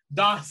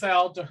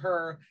docile to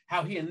her,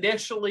 how he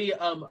initially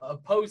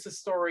opposed the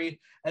story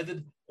and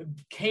then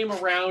came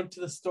around to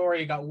the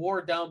story, got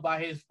wore down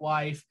by his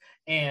wife,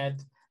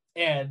 and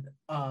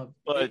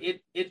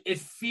it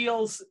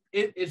feels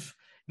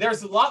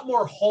there's a lot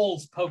more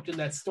holes poked in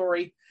that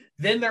story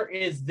than there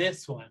is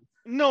this one.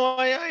 No,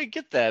 I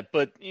get that,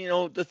 but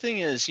the thing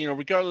is,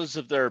 regardless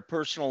of their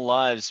personal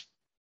lives,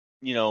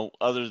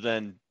 other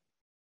than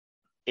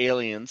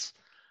aliens,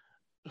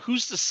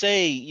 who's to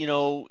say,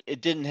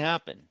 it didn't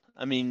happen?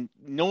 I mean,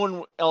 no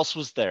one else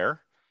was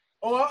there.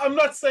 Oh, I'm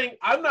not saying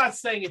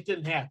it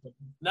didn't happen.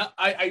 No,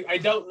 I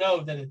don't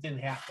know that it didn't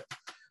happen,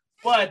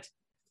 but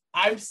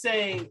I'm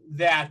saying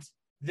that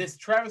this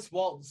Travis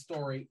Walton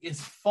story is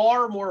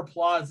far more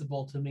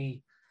plausible to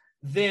me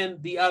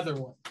than the other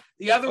one.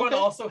 The other one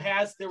also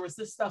there was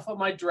this stuff on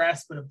my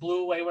dress, but it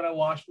blew away when I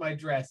washed my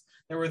dress.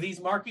 There were these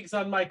markings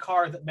on my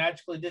car that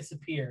magically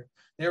disappeared.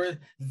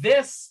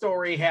 This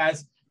story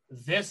has,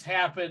 this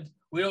happened,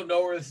 we don't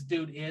know where this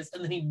dude is,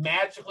 and then he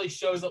magically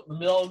shows up in the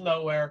middle of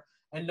nowhere,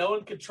 and no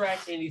one could track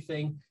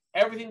anything.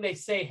 Everything they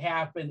say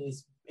happened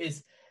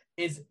is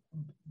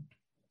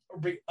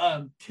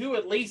to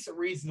at least a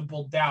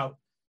reasonable doubt.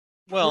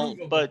 Well,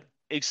 but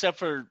except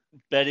for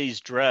Betty's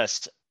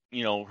dress,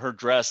 her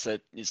dress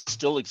that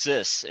still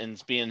exists and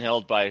is being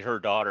held by her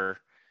daughter,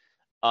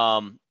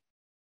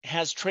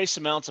 has trace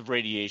amounts of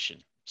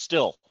radiation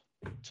still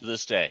to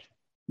this day.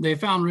 They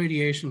found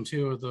radiation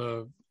too at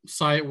the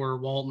site where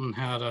Walton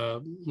had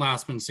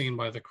last been seen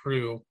by the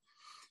crew.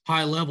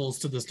 High levels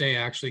to this day,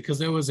 actually, because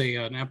there was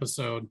an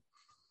episode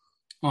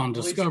on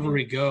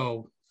Discovery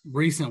Go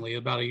recently,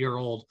 about a year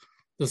old.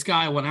 This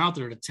guy went out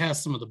there to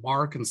test some of the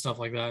bark and stuff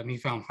like that, and he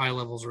found high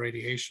levels of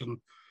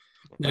radiation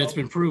that it's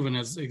been proven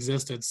has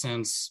existed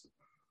since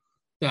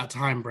that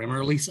time frame, or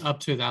at least up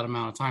to that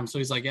amount of time. So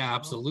he's like, yeah,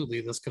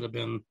 absolutely, this could have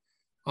been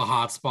a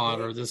hot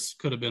spot, or this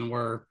could have been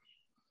where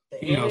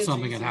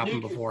something had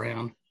happened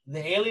beforehand.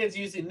 The aliens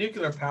using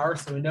nuclear power,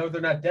 so we know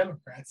they're not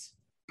Democrats.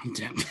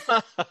 Damn.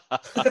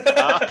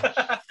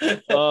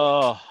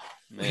 Oh,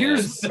 man.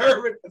 Here's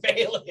conservative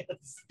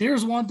aliens.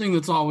 Here's one thing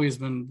that's always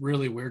been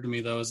really weird to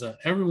me, though, is that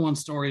everyone's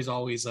story is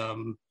always it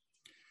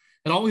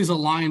always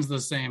aligns the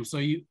same.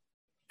 So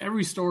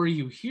every story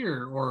you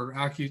hear or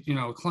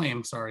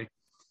claim,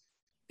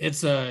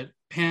 it's a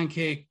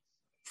pancake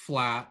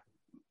flat,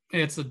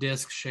 it's a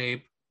disc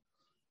shape,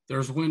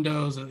 there's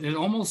windows.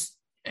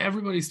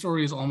 Everybody's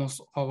story is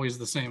almost always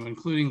the same,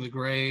 including the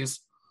Greys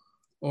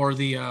or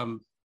the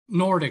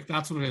Nordic.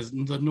 That's what it is.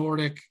 The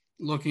Nordic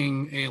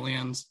looking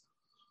aliens.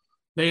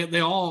 They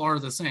all are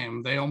the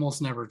same. They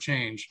almost never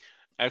change.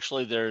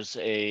 Actually, there's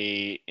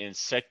a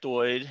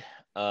insectoid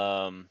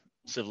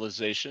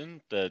civilization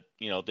that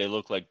they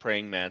look like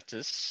praying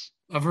mantis.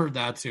 I've heard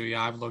that too.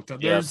 Yeah, I've looked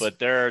up. Yeah, but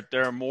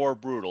they're more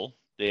brutal.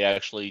 They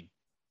actually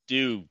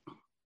do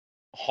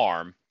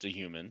harm to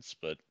humans,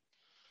 but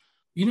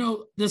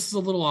this is a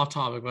little off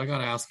topic, but I got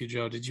to ask you,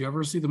 Joe, did you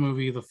ever see the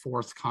movie The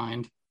Fourth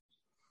Kind?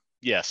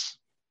 Yes.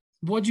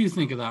 What do you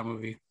think of that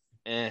movie?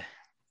 I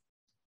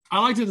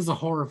liked it as a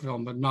horror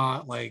film, but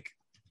not like...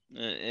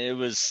 It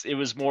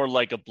was more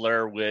like a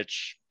Blair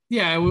Witch.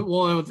 Yeah,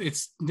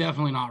 it's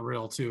definitely not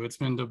real, too. It's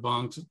been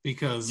debunked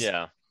because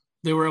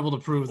they were able to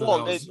prove that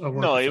that was a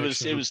work of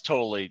fiction. it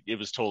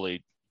was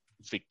totally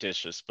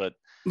fictitious, but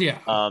yeah,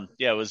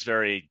 it was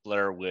very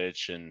Blair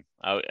Witch, and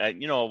I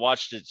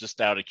watched it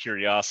just out of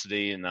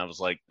curiosity, and I was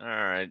like, all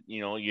right,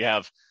 you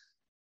have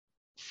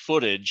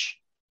footage,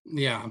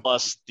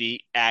 plus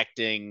the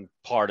acting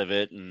part of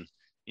it, and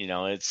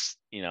it's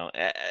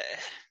I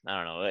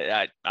don't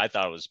know, I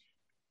thought it was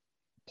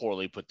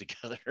poorly put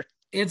together.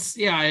 It's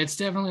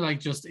definitely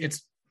like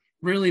it's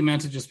really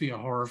meant to just be a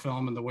horror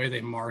film, and the way they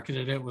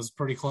marketed it was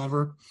pretty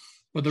clever.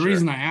 But the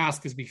reason I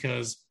ask is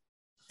because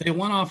they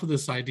went off of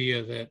this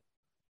idea that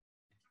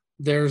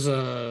there's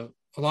a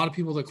lot of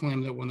people that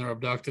claim that when they're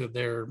abducted,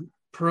 they're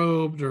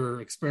probed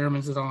or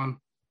experimented on.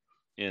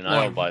 And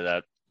I don't buy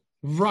that.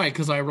 Right,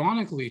 because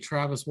ironically,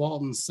 Travis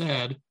Walton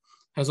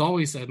has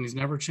always said, and he's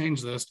never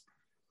changed this,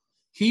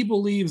 he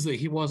believes that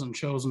he wasn't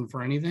chosen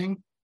for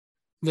anything,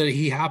 that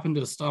he happened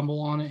to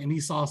stumble on it, and he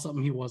saw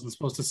something he wasn't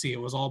supposed to see.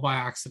 It was all by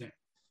accident.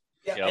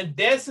 Yeah, and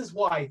this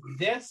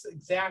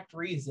exact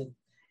reason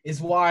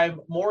is why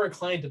I'm more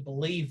inclined to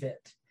believe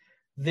it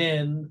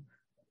than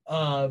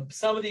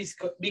some of these,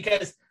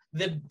 because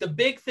the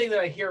big thing that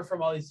I hear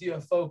from all these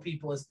UFO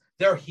people is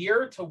they're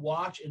here to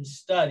watch and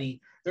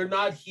study. They're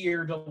not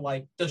here to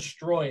like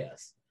destroy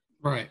us.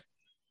 Right.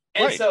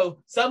 And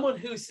so someone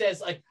who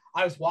says like,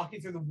 I was walking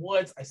through the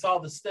woods, I saw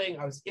this thing,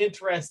 I was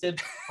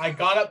interested, I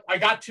got up, I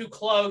got too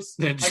close,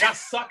 I got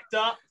sucked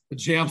up.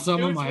 Jammed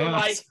something in my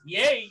ass. Like,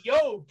 yay,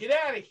 yo, get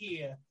out of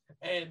here,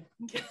 and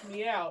kicked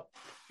me out,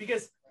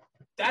 because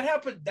that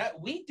happened.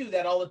 That we do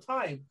that all the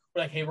time.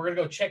 We're like, hey, we're gonna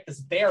go check this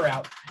bear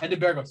out, and the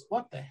bear goes,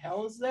 "What the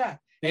hell is that?"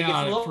 And gets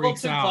a little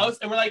too close,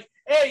 and we're like,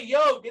 "Hey,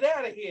 yo, get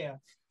out of here!"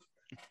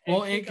 And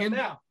well, it can.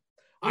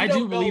 I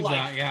do believe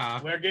that.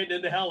 Yeah, we're getting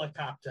in the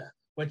helicopter.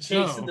 We're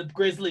chasing the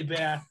grizzly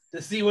bear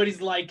to see what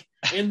he's like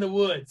in the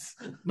woods.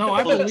 No,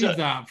 I believe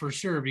that for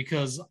sure,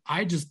 because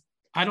I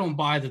don't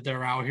buy that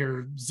they're out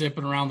here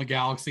zipping around the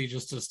galaxy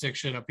just to stick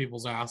shit up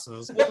people's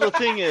asses. Well, the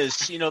thing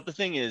is,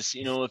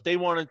 if they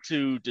wanted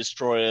to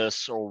destroy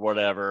us or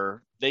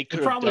whatever, they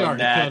could have done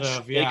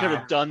that. They could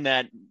have done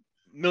that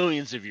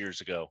millions of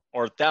years ago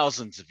or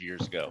thousands of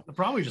years ago. They're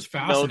probably just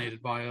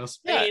fascinated by us.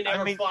 Yeah,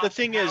 I mean, the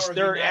thing is,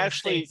 they're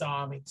actually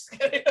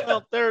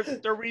well,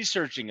 they're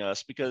researching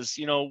us because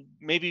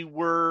maybe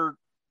we're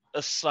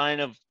a sign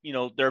of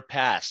their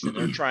past, and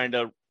they're trying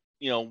to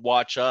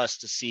watch us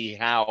to see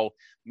how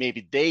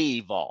maybe they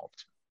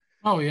evolved.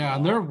 Oh yeah,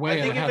 and they're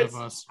way ahead of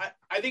us.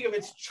 I think if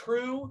it's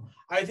true,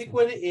 I think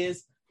what it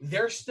is,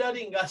 they're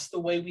studying us the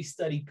way we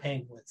study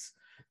penguins.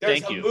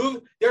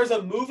 There's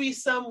a movie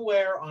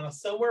somewhere on a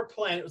somewhere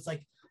planet. It's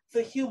like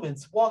the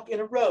humans walk in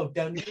a row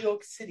down New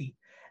York City,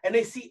 and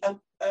they see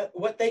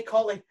what they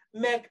call like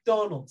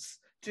McDonald's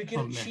to get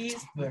a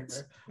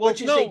cheeseburger,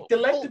 which is a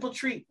delectable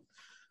treat.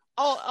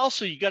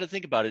 Also, you got to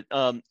think about it.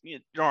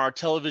 Our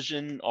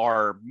television,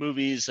 our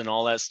movies, and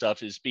all that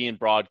stuff is being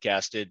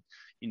broadcasted.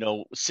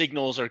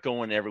 Signals are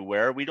going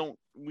everywhere. We don't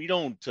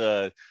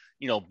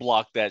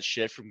block that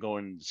shit from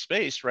going into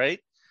space, right?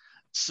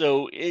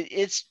 So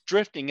it's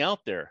drifting out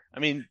there. I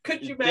mean,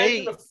 could you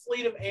imagine a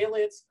fleet of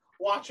aliens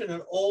watching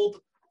an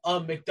old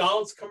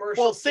McDonald's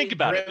commercial? Well, think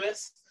about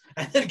Grimace,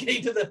 and then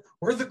getting to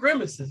where the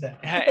Grimace is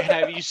at.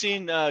 Have you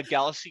seen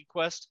Galaxy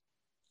Quest?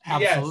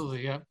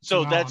 Absolutely, yes.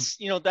 Yeah.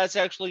 So that's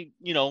actually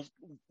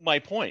my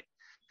point.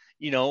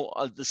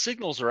 The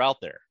signals are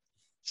out there,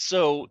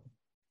 so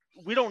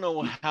we don't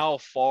know how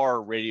far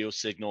radio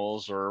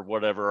signals or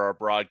whatever our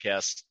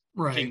broadcasts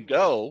can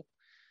go.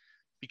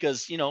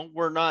 Because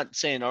we're not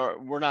saying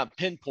we're not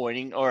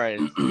pinpointing, all right,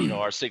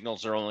 our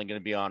signals are only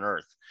going to be on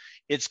Earth.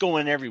 It's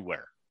going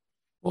everywhere.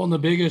 Well, and the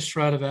biggest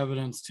shred of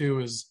evidence too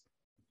is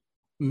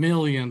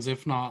millions,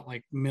 if not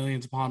like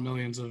millions upon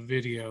millions of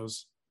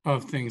videos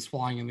of things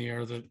flying in the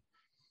air that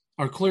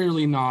are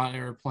clearly not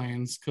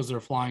airplanes because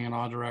they're flying in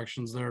odd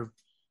directions. They're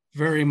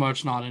very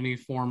much not any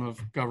form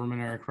of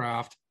government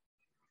aircraft.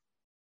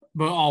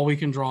 But all we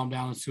can draw them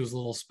down to is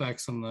little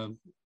specks in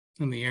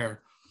the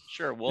air.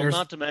 Sure. Well,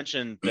 not to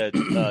mention that,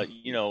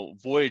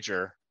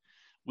 Voyager,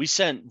 we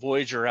sent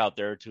Voyager out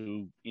there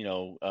to,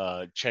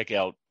 check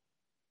out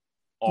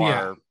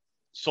our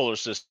solar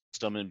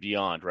system and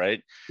beyond,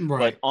 right?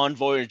 But on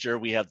Voyager,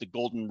 we have the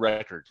golden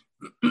record,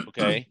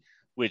 okay,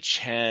 which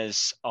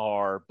has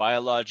our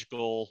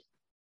biological,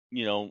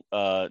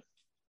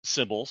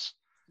 symbols.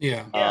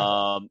 Yeah.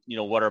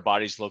 What our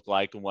bodies look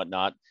like and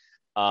whatnot.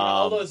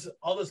 All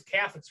those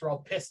Catholics were all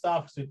pissed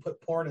off because we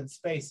put porn in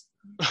space.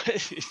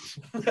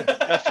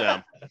 F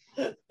them.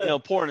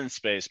 Porn in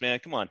space, man.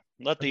 Come on,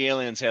 let the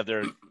aliens have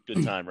their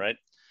good time, right?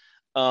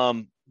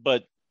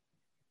 But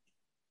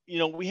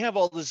we have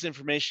all this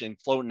information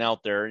floating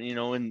out there,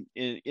 and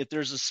if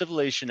there's a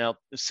civilization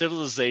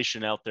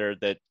out there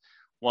that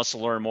wants to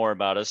learn more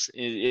about us,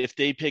 if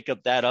they pick up,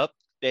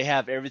 they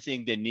have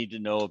everything they need to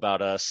know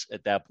about us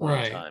at that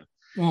point in time.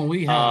 Well,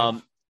 we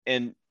have,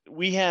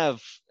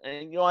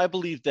 and I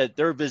believe that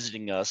they're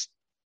visiting us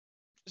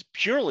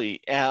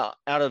purely out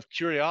of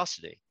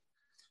curiosity.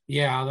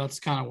 Yeah, that's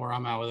kind of where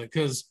I'm at with it,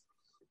 because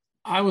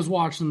I was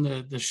watching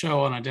the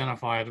show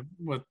Unidentified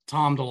with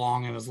Tom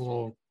DeLonge and his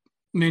little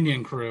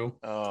minion crew.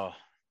 Oh,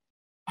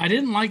 I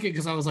didn't like it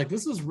because I was like,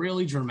 this is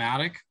really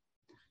dramatic.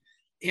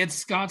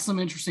 It's got some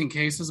interesting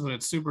cases, but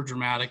it's super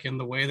dramatic, and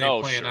the way they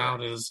play it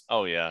out is,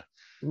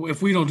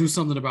 if we don't do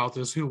something about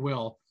this, who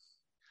will?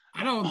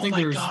 I don't think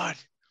there's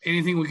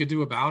anything we could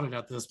do about it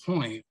at this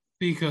point,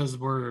 because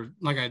we're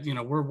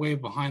way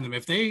behind them.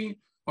 If they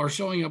are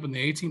showing up in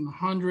the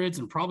 1800s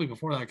and probably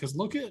before that, because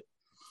look at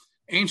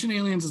Ancient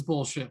Aliens is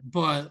bullshit,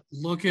 but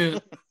look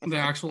at the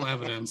actual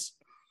evidence,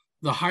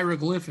 the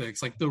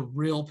hieroglyphics, like the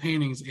real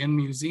paintings in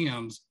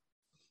museums,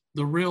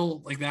 the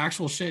real, like the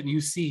actual shit, and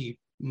you see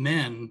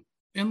men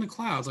in the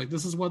clouds, like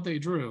this is what they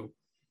drew.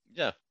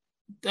 Yeah.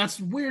 That's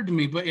weird to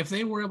me, but if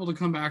they were able to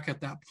come back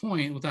at that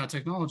point with that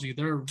technology,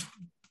 they're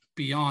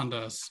beyond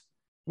us.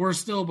 We're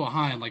still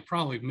behind, like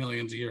probably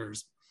millions of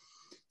years.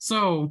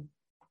 So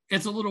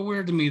it's a little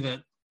weird to me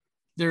that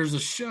there's a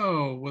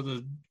show with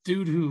a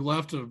dude who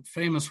left a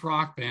famous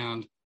rock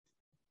band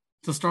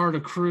to start a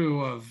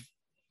crew of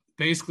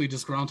basically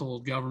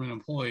disgruntled government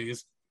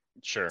employees.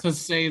 Sure. To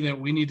say that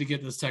we need to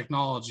get this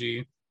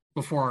technology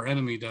before our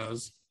enemy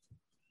does.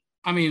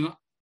 I mean,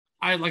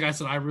 like I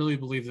said, I really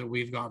believe that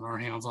we've gotten our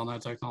hands on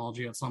that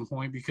technology at some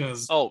point,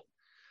 because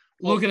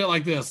look at it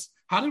like this.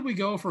 How did we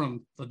go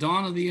from the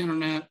dawn of the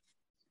internet,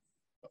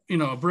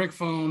 a brick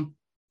phone,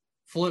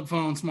 flip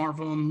phone,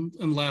 smartphone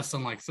in less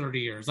than like 30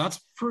 years? That's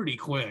pretty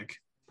quick.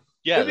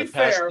 Yeah, the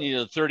past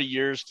 30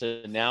 years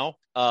to now.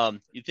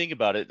 You think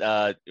about it.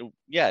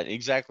 Yeah,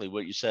 exactly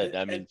what you said.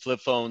 I mean, flip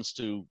phones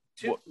to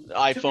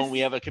iPhone. We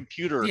have a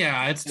computer.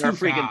 Yeah, it's in our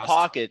freaking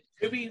pocket.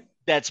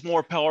 That's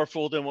more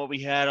powerful than what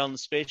we had on the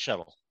space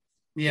shuttle.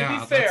 Yeah, to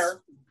be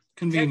fair,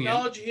 convenient.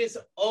 Technology has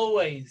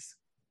always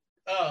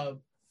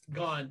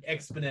gone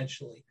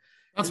exponentially.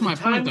 That's my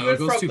point, though. It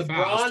goes too fast.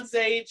 Bronze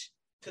Age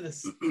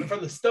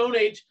from the Stone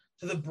Age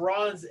to the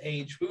Bronze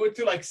Age, we went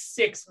through like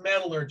 6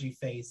 metallurgy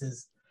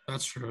phases.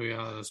 That's true.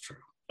 Yeah, that's true.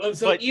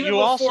 So but even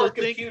before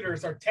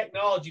computers, our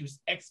technology was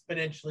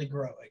exponentially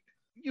growing.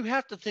 You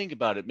have to think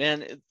about it,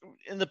 man.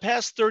 In the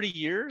past 30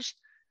 years,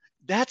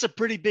 that's a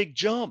pretty big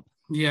jump.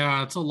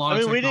 Yeah, it's a lot I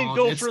of mean, we technology. didn't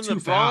go It's from too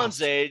the Bronze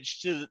fast.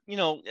 Age to, we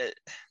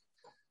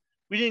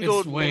didn't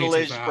It's go way Middle too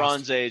Age, fast.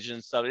 Bronze Age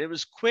and stuff. It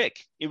was quick.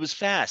 It was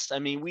fast. I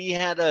mean, we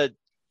had to,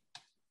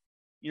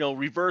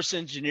 reverse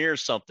engineer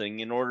something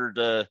in order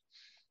to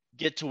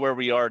get to where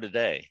we are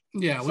today.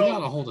 Yeah, we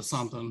got a hold of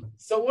something.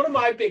 So one of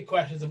my big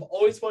questions I've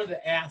always wanted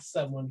to ask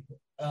someone,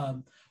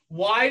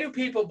 why do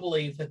people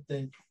believe that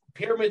the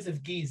pyramids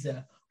of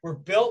Giza were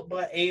built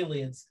by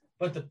aliens,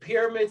 but the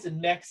pyramids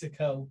in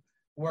Mexico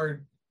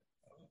were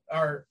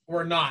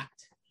not?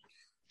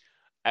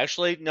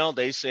 Actually, no,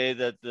 they say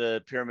that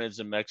the pyramids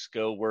in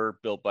Mexico were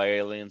built by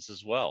aliens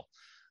as well,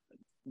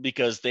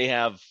 because they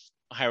have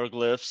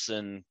hieroglyphs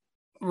and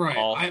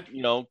Right.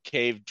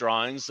 cave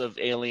drawings of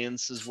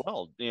aliens as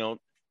well.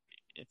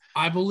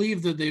 I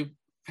believe that the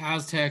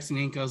Aztecs and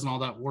Incas and all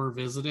that were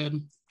visited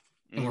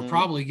and were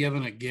probably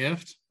given a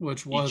gift,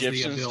 which was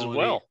Egyptians the ability. As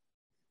well.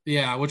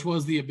 Yeah, which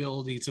was the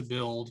ability to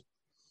build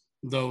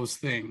those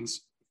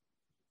things.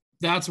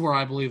 That's where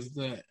I believe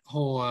the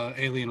whole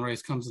alien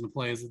race comes into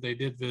play, is that they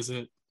did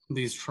visit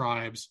these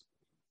tribes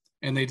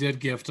and they did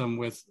gift them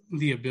with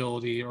the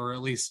ability, or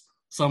at least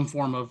some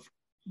form of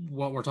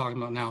what we're talking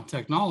about now,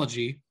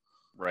 technology,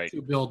 right,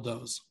 to build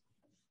those.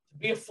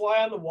 Be a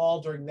fly on the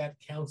wall during that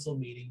council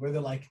meeting where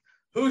they're like,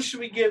 who should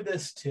we give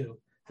this to?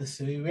 The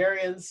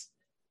Sumerians,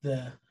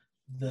 the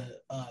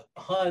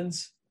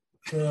Huns,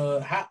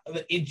 the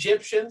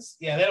Egyptians?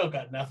 Yeah, they don't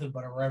got nothing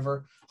but a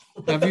river.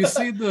 Have you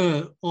seen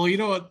well, you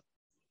know what?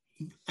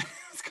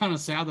 It's kind of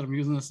sad that I'm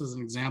using this as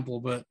an example,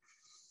 but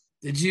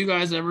did you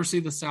guys ever see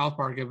the South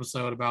Park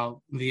episode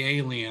about the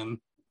alien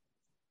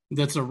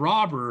that's a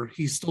robber?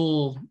 He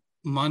stole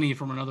money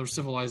from another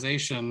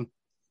civilization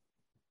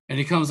and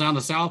he comes down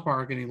to South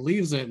Park and he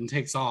leaves it and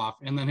takes off.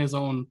 And then his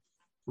own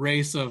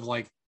race of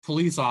like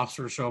police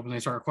officers show up and they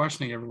start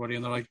questioning everybody.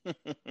 And they're like,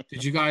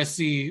 did you guys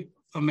see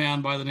a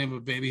man by the name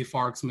of Baby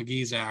Farks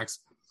McGee's axe?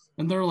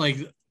 And they're like,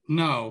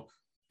 no.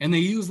 And they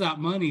use that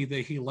money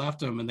that he left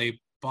them and they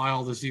buy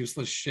all this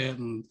useless shit.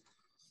 And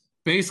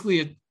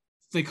basically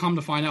they come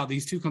to find out,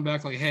 these two come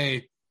back like,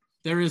 hey,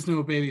 there is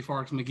no Baby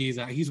Farks McGee's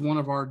axe. He's one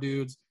of our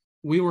dudes.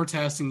 We were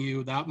testing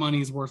you. That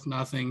money's worth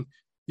nothing.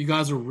 You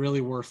guys are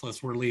really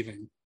worthless. We're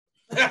leaving.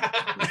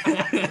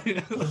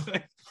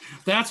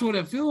 That's what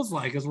it feels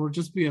like, is we're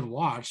just being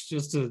watched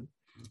just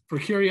for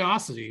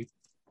curiosity.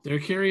 They're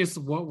curious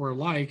what we're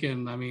like,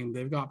 and I mean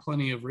they've got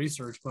plenty of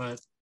research, but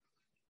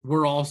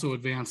we're also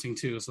advancing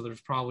too, so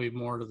there's probably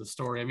more to the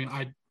story. I mean,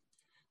 I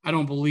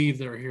don't believe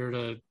they're here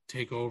to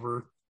take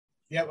over.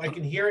 Yep, I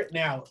can hear it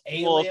now.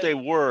 Alien. Well, if they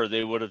were,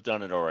 they would have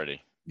done it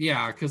already.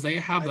 Yeah, because they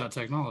have that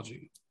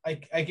technology. I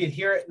can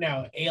hear it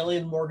now.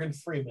 Alien Morgan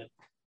Freeman.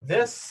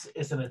 This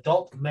is an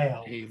adult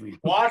male.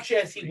 Watch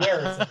as he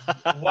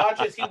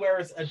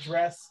wears a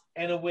dress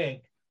and a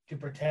wig to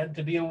pretend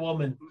to be a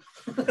woman.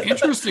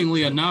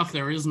 Interestingly enough,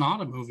 there is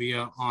not a movie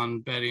on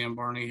Betty and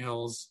Barney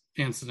Hill's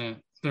incident.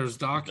 There's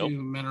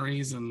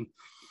documentaries and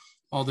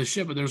all this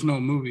shit, but there's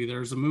no movie.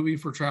 There's a movie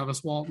for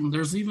Travis Walton.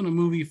 There's even a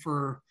movie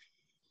for,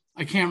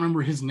 I can't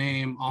remember his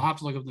name. I'll have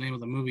to look up the name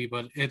of the movie,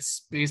 but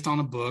it's based on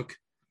a book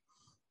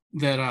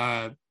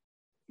that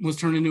was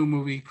turned into a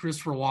movie.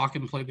 Christopher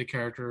Walken played the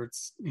character.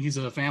 He's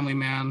a family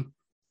man.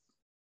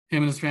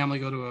 Him and his family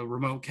go to a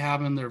remote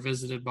cabin. They're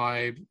visited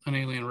by an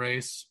alien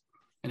race,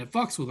 and it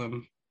fucks with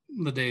them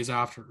the days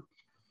after.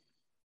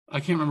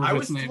 I can't remember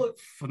if it's named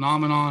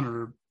Phenomenon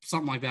or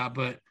something like that,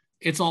 but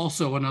it's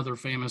also another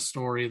famous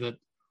story that,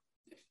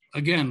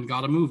 again,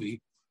 got a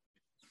movie.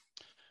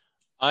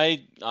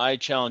 I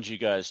challenge you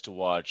guys to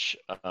watch.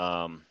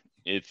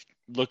 If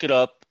look it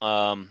up.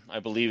 I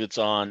believe it's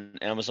on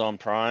Amazon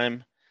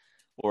Prime.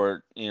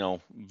 Or,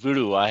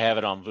 Vudu. I have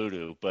it on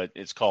Vudu, but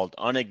it's called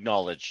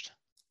Unacknowledged.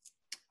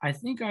 I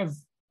think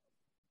It's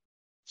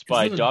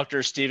by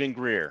Dr. Stephen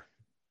Greer.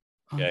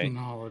 Okay.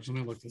 Unacknowledged. Let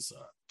me look this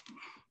up.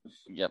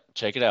 Yep,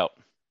 check it out.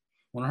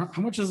 How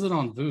much is it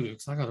on Vudu?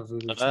 Because I got a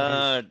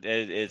Vudu.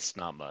 It's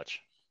not much.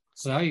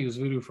 So I use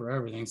Vudu for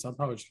everything, so I'm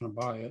probably just going to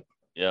buy it.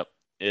 Yep.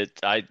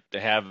 I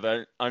have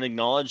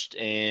Unacknowledged,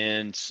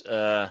 and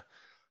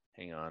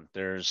hang on.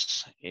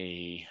 There's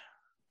a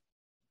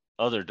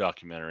other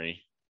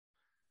documentary.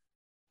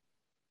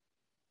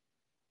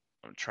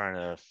 I'm trying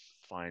to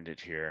find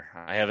it here.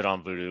 I have it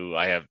on Vudu.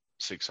 I have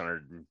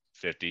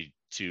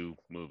 652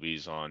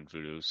 movies on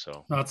Vudu,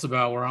 so that's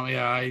about where I'm.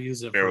 Yeah, I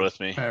use it. Bear with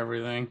me.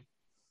 Everything.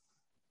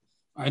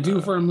 I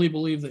do firmly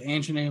believe that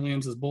Ancient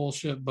Aliens is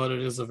bullshit, but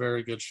it is a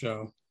very good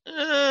show.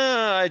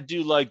 I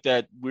do like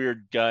that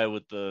weird guy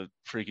with the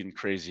freaking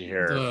crazy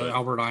hair.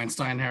 Albert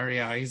Einstein hair.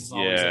 Yeah, he's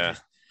always. Yeah.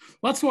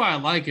 That's why I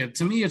like it.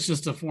 To me, it's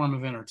just a form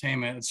of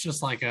entertainment. It's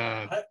just like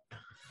a.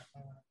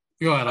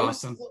 Go ahead,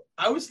 Austin.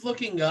 I was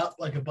looking up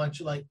like a bunch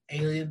of like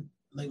alien,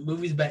 like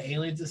movies about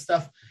aliens and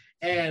stuff,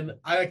 and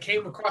I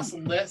came across a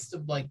list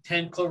of like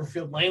 10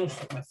 Cloverfield Lane, which is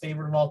like my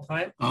favorite of all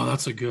time. Oh,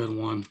 that's a good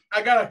one.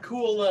 I got a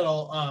cool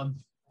little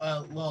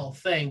little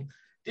thing.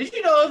 Did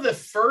you know the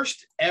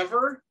first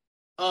ever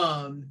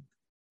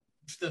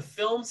the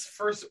film's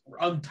first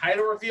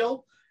title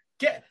reveal?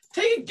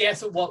 Take a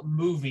guess at what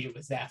movie it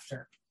was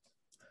after.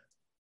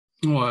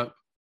 What?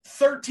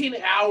 13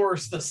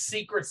 hours the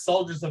secret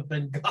soldiers have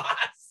been gone.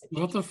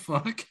 What the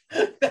fuck?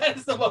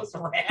 That's the most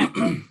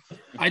random.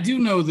 I do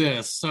know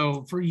this.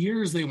 So for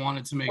years they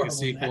wanted to make Horrible a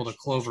sequel to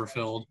natural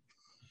Cloverfield,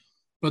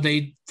 but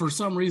they, for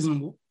some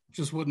reason,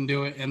 just wouldn't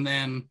do it. And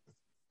then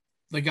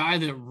the guy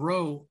that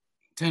wrote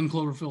 10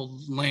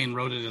 Cloverfield Lane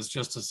wrote it as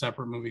just a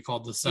separate movie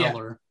called The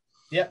Cellar.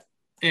 Yep.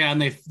 Yeah,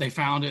 and they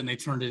found it and they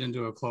turned it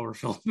into a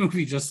Cloverfield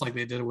movie, just like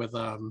they did with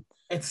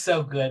It's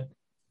so good.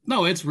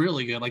 No, it's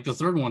really good. Like the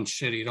third one's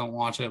shitty. Don't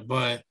watch it,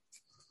 but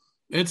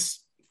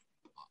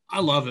I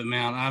love it,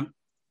 man.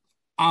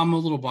 I'm a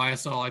little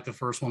biased. I like the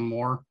first one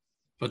more,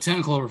 but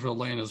 10 Cloverfield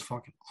Lane is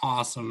fucking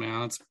awesome,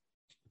 man. It's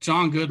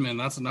John Goodman.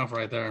 That's enough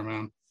right there,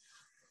 man.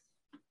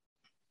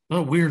 What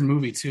a weird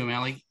movie too,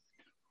 man. Like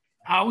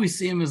I always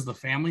see him as the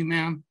family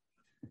man.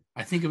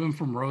 I think of him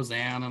from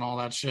Roseanne and all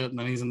that shit, and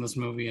then he's in this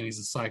movie and he's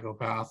a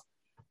psychopath.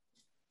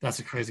 That's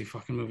a crazy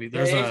fucking movie.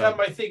 Anytime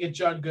I think of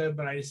John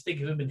Goodman, I just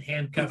think of him in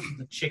handcuffs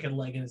with a chicken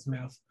leg in his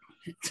mouth.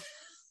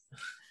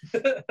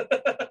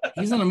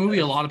 He's in a movie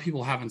a lot of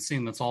people haven't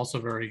seen that's also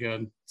very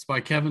good. It's by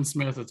Kevin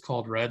Smith. It's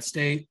called Red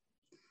State.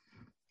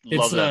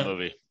 Love that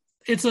movie.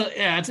 It's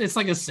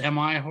like a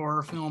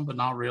semi-horror film, but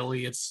not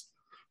really. It's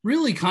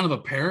really kind of a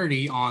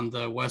parody on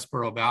the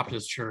Westboro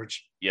Baptist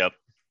Church. Yep.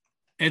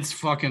 It's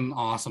fucking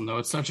awesome, though.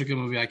 It's such a good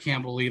movie. I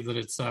can't believe that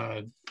it's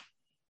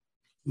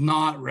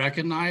not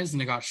recognized,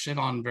 and it got shit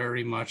on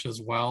very much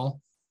as well.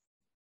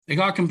 It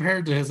got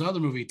compared to his other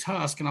movie,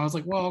 Tusk, and I was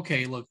like, well,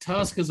 okay, look,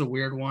 Tusk is a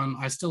weird one.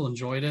 I still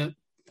enjoyed it.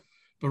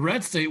 But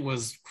Red State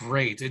was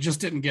great. It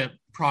just didn't get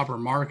proper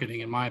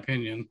marketing, in my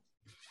opinion.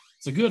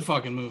 It's a good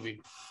fucking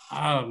movie.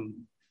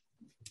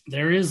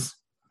 There is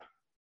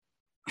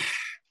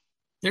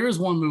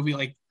one movie,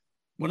 like,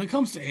 when it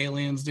comes to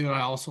aliens, dude,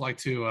 I also like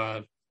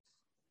to,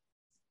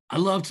 I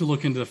love to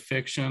look into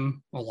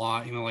fiction a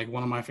lot. You know, like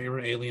one of my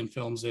favorite alien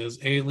films is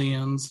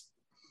Aliens.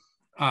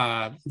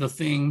 The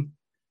Thing,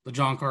 the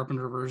John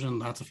Carpenter version,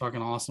 that's a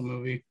fucking awesome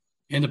movie.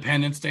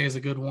 Independence Day is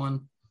a good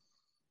one.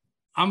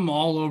 I'm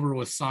all over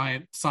with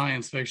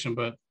science fiction,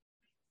 but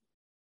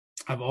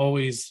a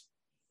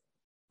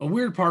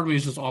weird part of me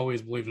has just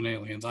always believed in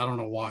aliens. I don't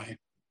know why.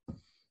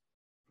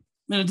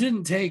 And it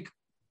didn't take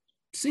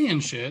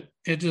seeing shit.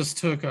 It just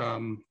took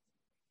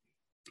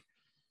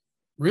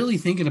really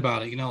thinking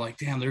about it, you know, like,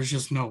 damn, there's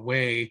just no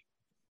way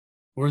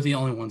we're the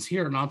only ones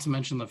here. Not to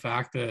mention the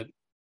fact that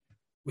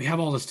we have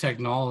all this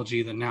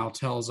technology that now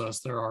tells us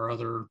there are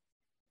other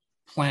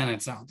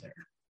planets out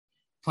there.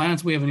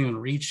 Planets we haven't even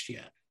reached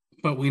yet,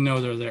 but we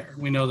know they're there.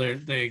 We know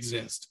they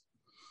exist.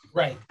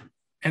 Right.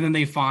 And then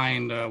they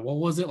find, what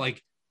was it?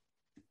 Like,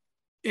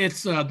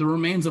 it's the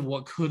remains of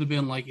what could have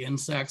been like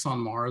insects on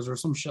Mars or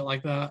some shit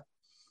like that.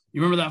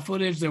 You remember that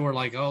footage? They were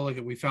like, oh,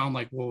 look, we found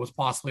like what was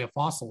possibly a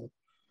fossil.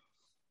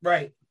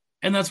 Right.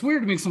 And that's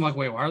weird to me. So I'm like,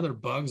 wait, why are there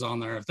bugs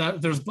on there? If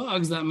there's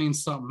bugs, that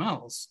means something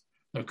else.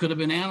 There could have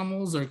been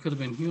animals. There could have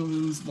been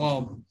humans.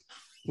 Well,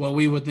 what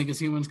we would think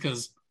is humans,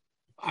 because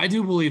I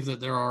do believe that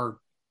there are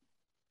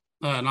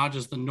not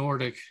just the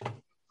Nordic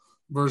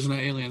version of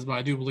aliens, but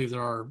I do believe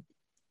there are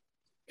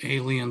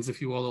aliens, if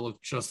you will, that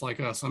look just like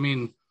us. I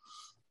mean,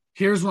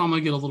 here's where I'm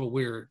going to get a little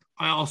weird.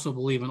 I also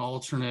believe in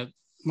alternate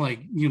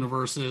like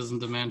universes and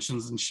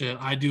dimensions and shit.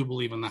 I do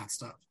believe in that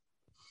stuff.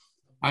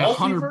 I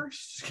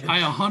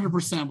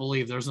 100%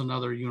 believe there's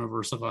another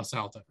universe of us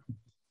out there.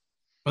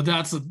 But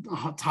that's a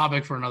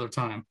topic for another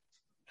time.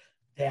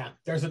 Yeah,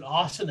 there's an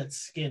Austin that's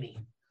skinny.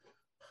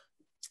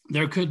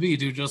 There could be,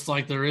 dude, just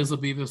like there is a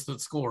Beavis that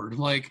scored.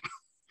 Like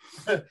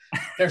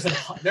there's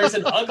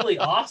an ugly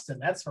Austin.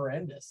 That's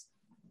horrendous.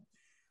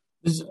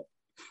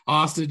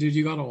 Austin, dude,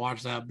 you got to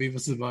watch that.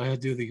 Beavis and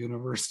Butthead do the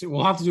universe.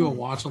 We'll have to do a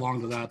watch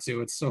along to that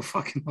too. It's so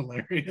fucking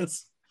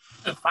hilarious.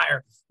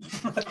 Fire.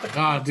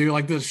 God, dude,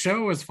 like the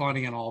show is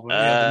funny and all, but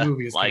yeah, the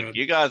movie is like good.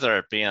 You guys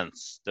are being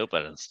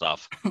stupid and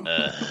stuff.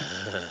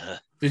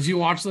 Did you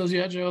watch those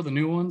yet, Joe? The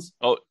new ones?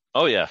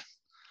 Oh yeah.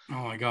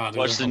 Oh my God.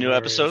 Watch the new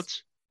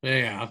episodes?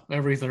 Yeah,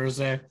 every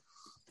Thursday.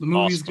 The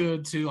movie's awesome.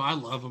 Good too. I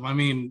love them. I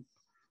mean,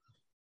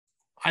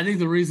 I think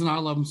the reason I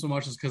love them so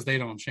much is because they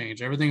don't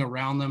change. Everything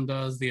around them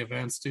does, the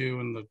events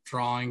do, and the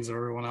drawings of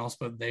everyone else,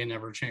 but they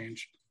never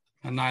change.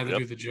 And neither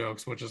do the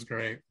jokes, which is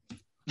great.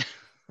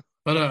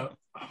 But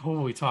what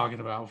were we talking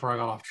about before I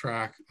got off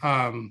track?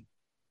 Yeah,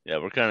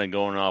 we're kind of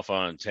going off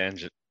on a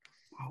tangent.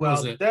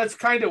 Well, that's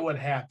kind of what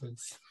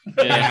happens.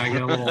 Yeah, I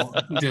get a little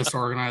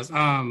disorganized.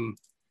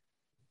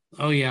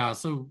 Oh yeah,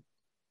 so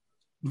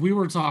we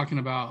were talking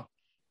about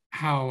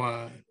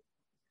how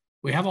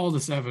we have all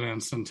this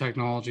evidence and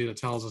technology that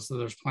tells us that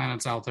there's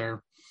planets out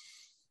there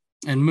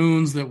and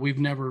moons that we've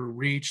never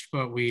reached,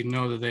 but we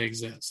know that they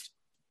exist.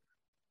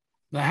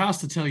 That has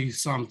to tell you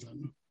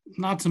something.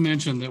 Not to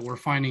mention that we're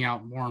finding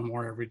out more and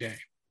more every day.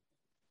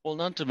 Well,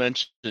 not to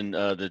mention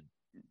the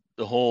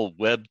whole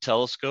Webb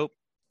telescope.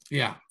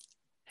 Yeah.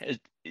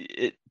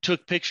 It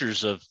took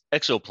pictures of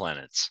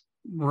exoplanets.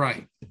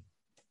 Right.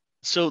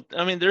 So,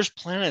 I mean, there's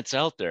planets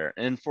out there.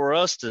 And for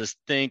us to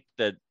think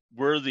that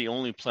we're the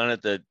only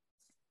planet that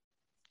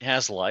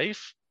has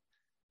life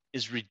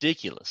is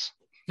ridiculous.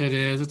 It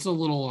is. It's a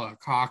little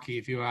cocky,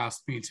 if you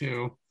ask me,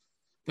 too.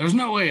 There's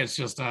no way it's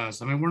just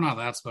us. I mean, we're not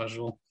that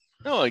special.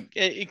 No,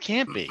 it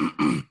can't be.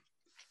 I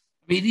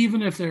mean,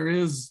 even if there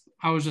is,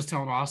 I was just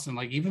telling Austin,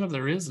 like, even if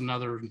there is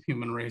another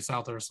human race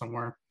out there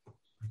somewhere,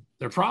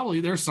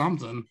 there's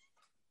something.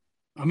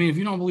 I mean, if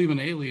you don't believe in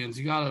aliens,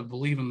 you got to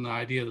believe in the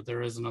idea that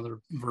there is another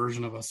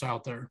version of us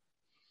out there.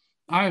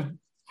 I've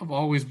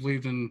always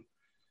believed in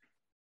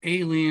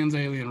aliens,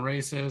 alien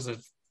races.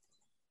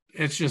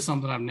 It's just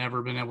something I've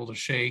never been able to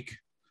shake.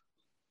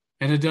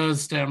 And it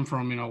does stem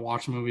from,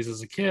 watching movies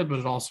as a kid, but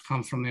it also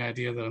comes from the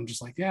idea that I'm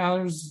just like,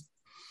 yeah,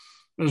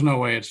 there's no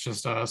way it's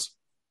just us.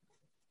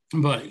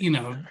 But,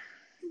 you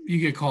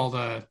get called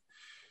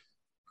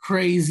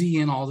crazy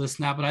and all this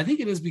now, but I think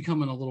it is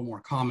becoming a little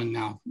more common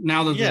now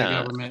that the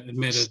government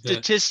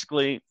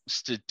admitted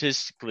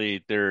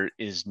statistically, there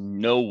is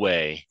no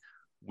way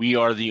we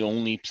are the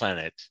only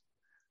planet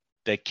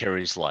that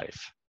carries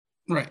life.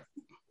 Right.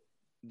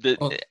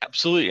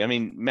 Absolutely. I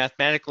mean,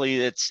 mathematically,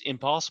 it's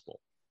impossible.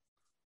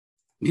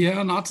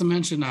 Yeah, not to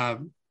mention, I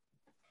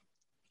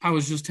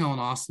was just telling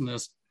Austin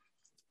this.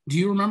 Do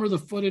you remember the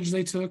footage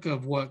they took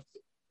of what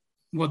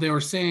they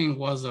were saying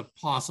was a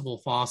possible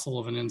fossil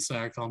of an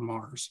insect on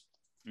Mars?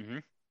 Mm-hmm.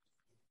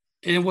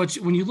 And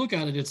when you look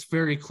at it, it's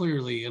very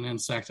clearly an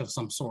insect of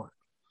some sort.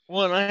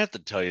 Well, and I have to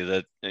tell you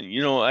that,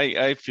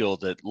 I feel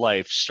that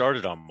life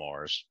started on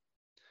Mars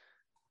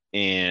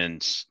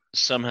and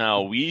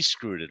somehow we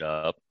screwed it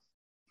up.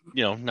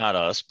 Not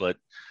us, but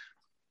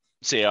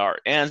say our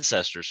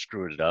ancestors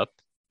screwed it up.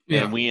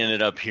 Yeah. And we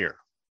ended up here.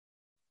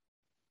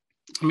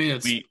 I mean,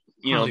 it's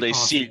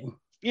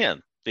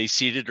they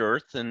seeded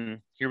Earth,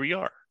 and here we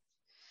are.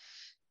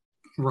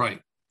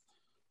 Right,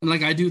 and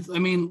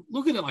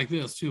look at it like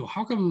this too.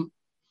 How come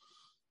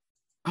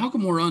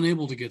we're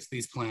unable to get to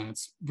these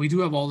planets? We do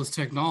have all this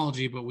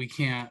technology, but we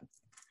can't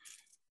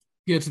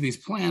get to these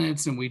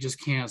planets, and we just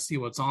can't see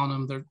what's on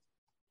them.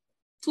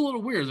 It's a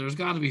little weird. There's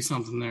got to be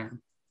something there,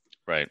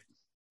 right?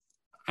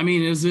 I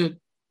mean, is it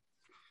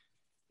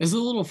a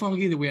little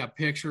funky that we have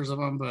pictures of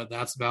them, but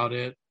that's about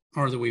it?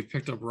 Or that we've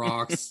picked up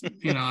rocks?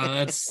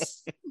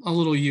 That's a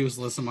little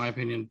useless in my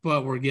opinion,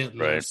 but we're getting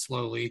there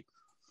slowly.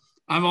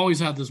 I've always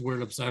had this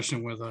weird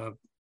obsession with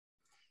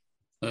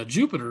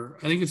Jupiter.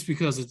 I think it's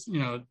because it's,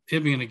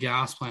 it being a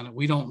gas planet,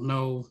 we don't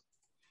know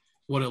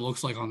what it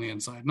looks like on the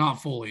inside.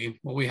 Not fully.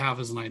 What we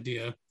have is an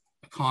idea,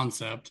 a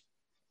concept.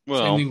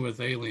 Well, same thing with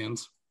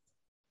aliens.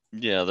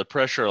 Yeah, the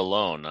pressure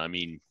alone. I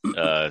mean,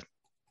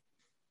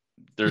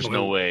 there's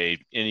no way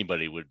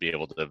anybody would be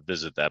able to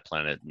visit that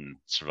planet and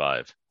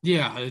survive.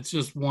 Yeah, it's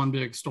just one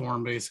big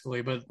storm,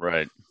 basically. But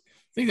right.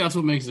 I think that's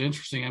what makes it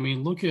interesting. I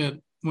mean, look at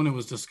when it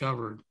was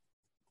discovered.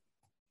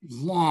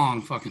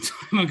 Long fucking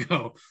time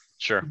ago.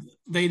 Sure.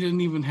 They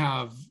didn't even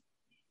have...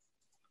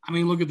 I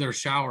mean, look at their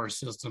shower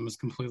system. It's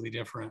completely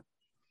different.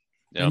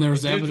 Yep. And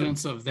there's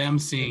evidence of them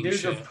seeing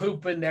dudes are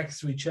pooping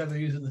next to each other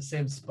using the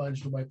same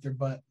sponge to wipe their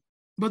butt.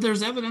 But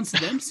there's evidence of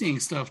them seeing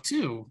stuff,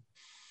 too.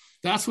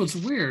 That's what's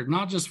weird.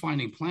 Not just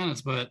finding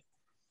planets, but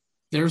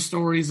there's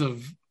stories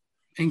of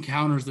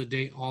encounters that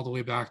date all the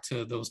way back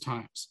to those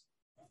times.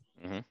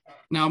 Mm-hmm.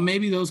 Now,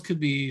 maybe those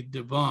could be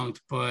debunked,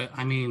 but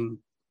I mean,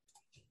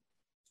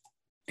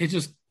 it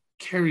just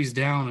carries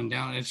down and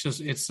down.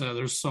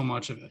 There's so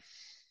much of it.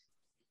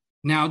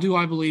 Now, do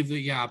I believe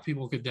that, yeah,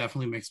 people could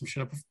definitely make some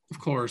shit up? Of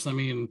course. I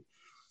mean,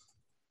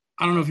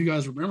 I don't know if you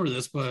guys remember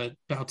this, but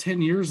about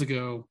 10 years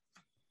ago,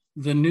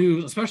 the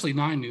news, especially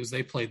 9 News,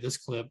 they played this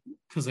clip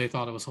because they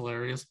thought it was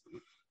hilarious.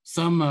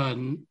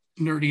 Some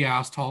nerdy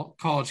ass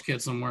college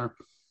kid somewhere,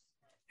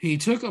 he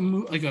took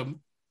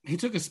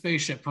a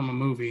spaceship from a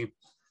movie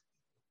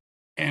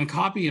and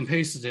copy and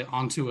pasted it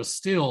onto a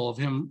still of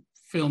him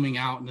filming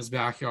out in his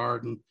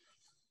backyard, and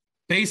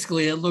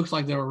basically it looked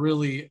like there were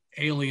really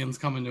aliens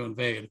coming to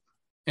invade,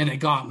 and it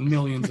got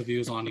millions of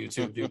views on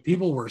YouTube. Dude,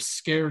 people were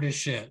scared as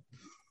shit.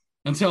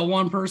 Until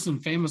one person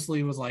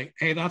famously was like,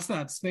 hey, that's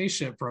that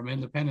spaceship from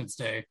Independence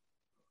Day.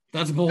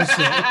 That's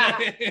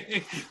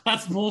bullshit.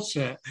 That's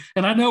bullshit.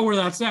 And I know where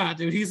that's at,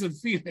 dude. He's in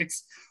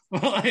Phoenix.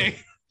 But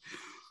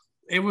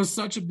it was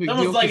such a big deal.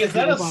 Almost like, is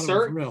that a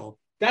circle?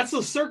 That's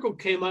the Circle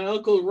K my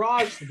Uncle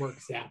Raj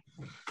works at.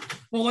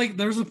 Well,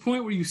 there's a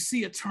point where you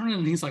see it turning,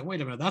 and he's like, wait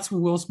a minute, that's where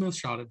Will Smith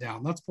shot it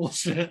down. That's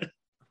bullshit.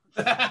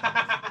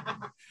 Yeah,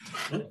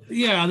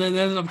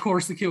 then of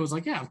course the kid was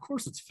like, yeah, of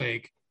course it's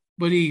fake.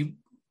 But he...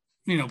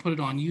 put it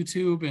on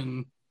YouTube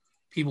and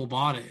people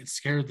bought it. It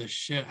scared the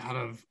shit out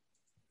of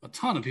a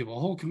ton of people,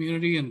 a whole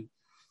community, and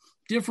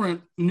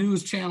different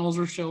news channels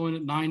are showing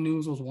it. 9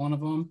 News was one of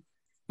them,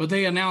 but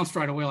they announced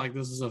right away, like,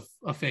 this is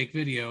a fake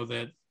video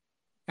that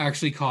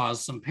actually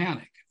caused some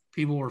panic.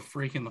 People were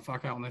freaking the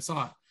fuck out when they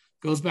saw it.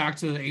 Goes back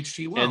to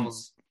H.G.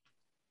 Wells.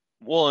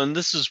 And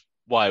this is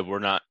why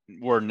we're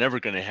never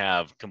going to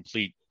have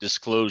complete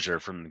disclosure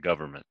from the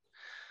government.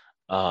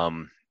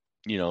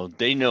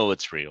 They know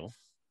it's real.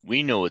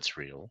 We know it's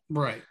real.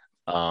 Right.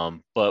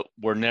 But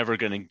we're never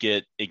going to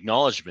get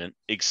acknowledgement,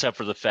 except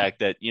for the fact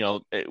that,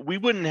 we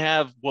wouldn't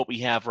have what we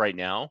have right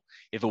now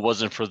if it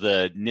wasn't for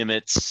the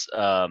Nimitz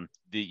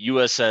the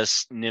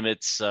USS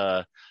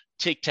Nimitz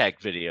Tic Tac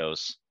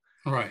videos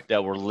Right.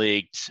 that were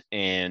leaked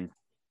and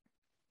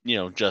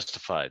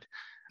justified.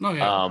 Oh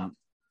yeah.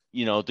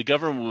 The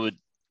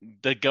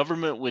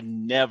government would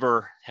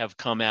never have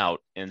come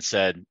out and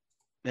said,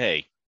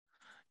 "Hey,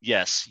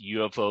 yes,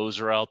 UFOs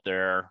are out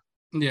there.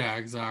 Yeah,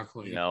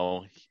 exactly.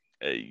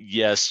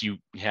 Yes, you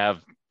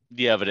have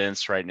the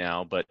evidence right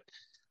now, but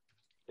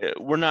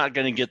we're not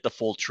going to get the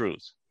full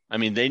truth." I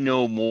mean, they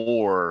know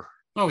more.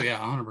 Oh yeah,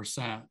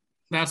 100%.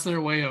 That's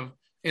their way of.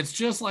 It's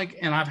just like,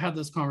 and I've had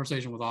this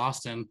conversation with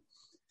Austin.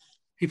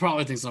 He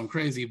probably thinks I'm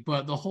crazy,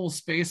 but the whole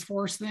Space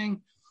Force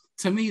thing,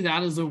 to me,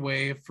 that is a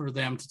way for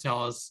them to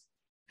tell us,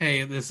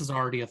 hey, this is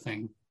already a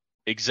thing.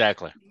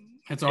 Exactly.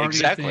 It's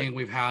already a thing.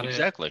 We've had it.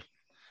 Exactly.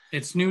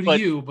 It's new to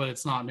you, but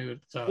it's not new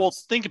to us. Well,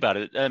 think about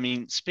it. I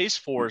mean, Space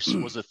Force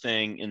was a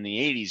thing in the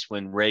 80s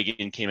when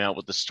Reagan came out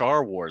with the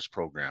Star Wars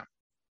program.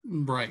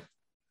 Right.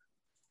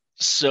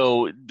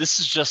 So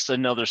this is just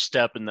another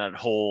step in that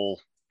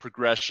whole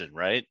progression,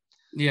 right?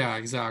 Yeah,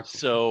 exactly.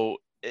 So,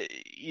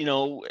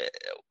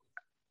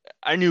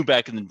 I knew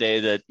back in the day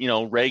that,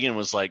 Reagan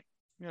was like,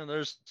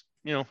 there's,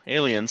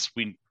 aliens.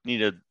 We need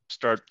to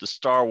start the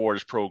Star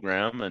Wars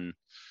program and,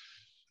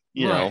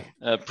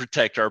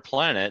 protect our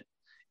planet.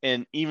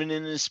 And even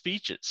in his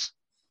speeches,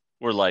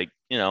 we're like,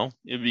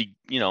 it'd be,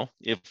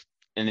 if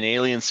an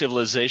alien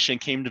civilization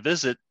came to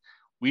visit,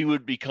 we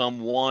would become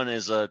one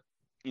as a,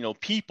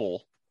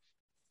 people.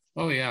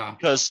 Oh, yeah.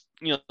 Because,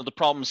 the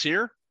problems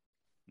here,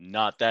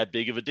 not that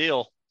big of a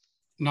deal.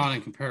 Not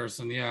in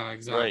comparison. Yeah,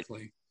 exactly.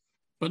 Right.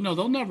 But no,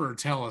 they'll never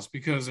tell us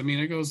because, I mean,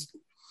 it goes,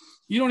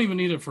 you don't even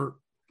need it for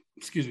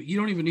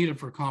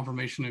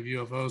confirmation of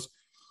UFOs.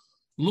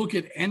 Look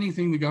at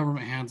anything the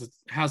government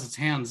has its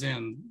hands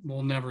in,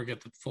 we'll never get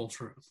the full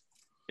truth.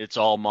 It's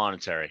all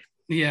monetary.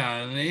 Yeah,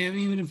 and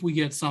even if we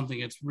get something,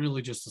 it's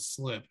really just a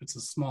slip. It's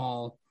a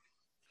small,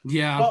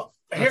 yeah. Well,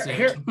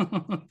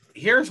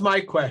 here's my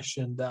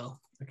question, though.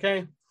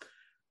 Okay,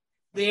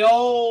 the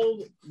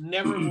old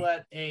never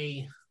let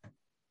a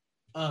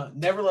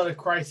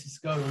crisis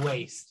go to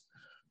waste.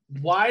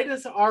 Why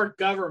does our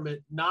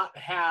government not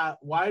have?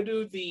 Why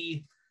do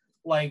the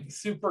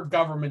super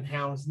government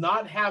hounds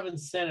not have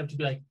incentive to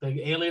be like,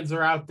 the aliens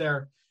are out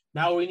there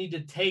now? We need to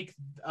take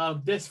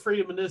this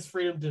freedom and this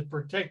freedom to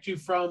protect you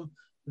from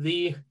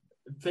the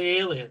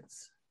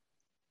aliens.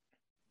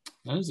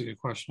 That is a good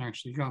question.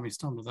 Actually, you got me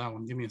stumped with that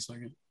one. Give me a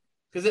second.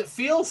 Because it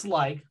feels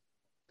like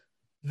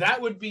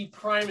that would be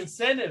prime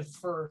incentive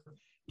for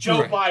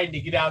Joe Biden to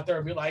get out there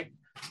and be like,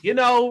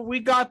 we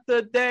got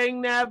the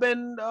dang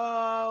nabbing,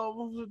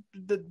 the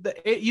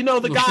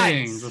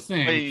guys. The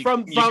thing. You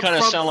kind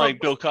of sound like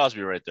Bill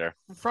Cosby right there.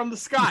 From the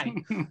sky.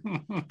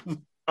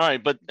 All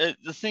right, but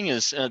the thing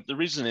is, the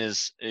reason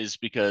is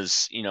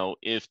because,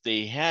 if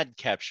they had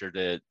captured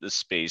the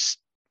space,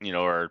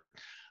 or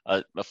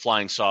a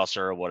flying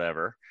saucer or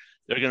whatever,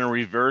 they're going to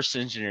reverse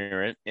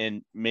engineer it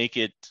and make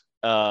it,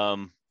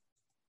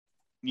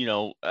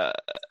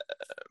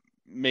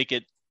 make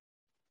it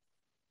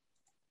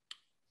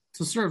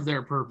to serve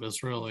their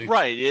purpose, really.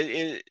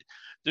 Right.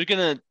 They're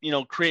going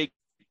to, create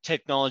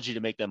technology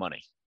to make that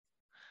money.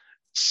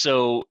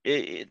 So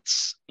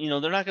it's, they're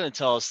not going to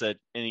tell us that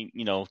any,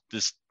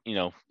 this,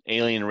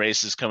 alien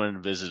race is coming to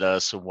visit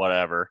us or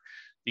whatever,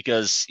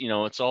 because,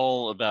 it's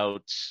all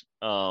about,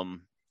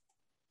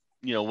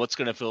 what's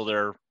going to fill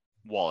their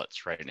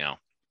wallets right now.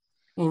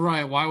 Well,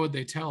 right. Why would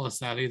they tell us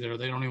that either?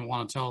 They don't even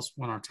want to tell us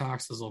when our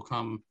taxes will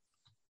come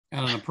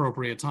at an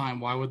appropriate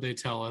time. Why would they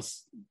tell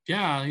us,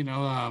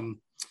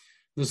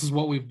 this is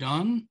what we've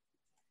done.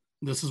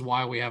 This is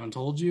why we haven't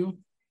told you.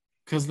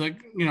 Because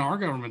our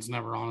government's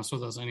never honest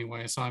with us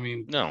anyway. So, I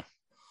mean, no.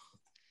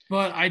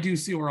 But I do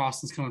see where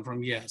Austin's coming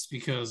from. Yes,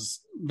 because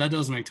that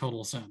does make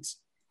total sense.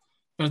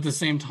 But at the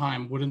same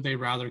time, wouldn't they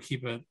rather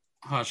keep it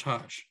hush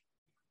hush?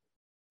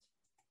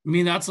 I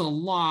mean, that's a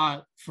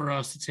lot for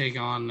us to take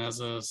on as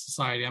a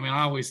society. I mean,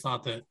 I always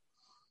thought that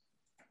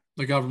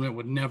the government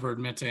would never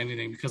admit to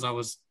anything because I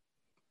was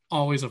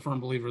always a firm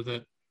believer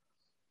that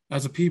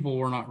as a people,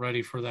 we're not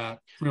ready for that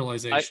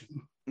realization.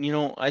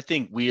 I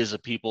think we as a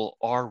people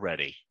are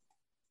ready.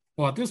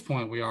 Well, at this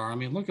point we are. I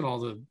mean, look at all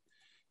the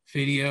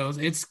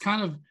videos. It's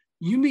kind of,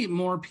 you meet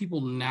more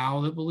people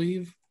now that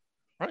believe.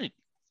 Right.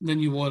 Than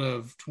you would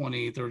have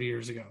 20, 30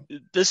 years ago.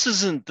 This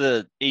isn't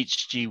the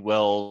H.G.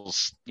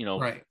 Wells,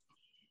 right.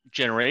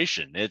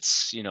 generation.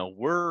 It's,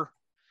 we're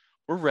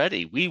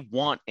ready. We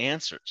want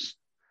answers.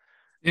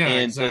 Yeah,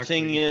 and exactly. The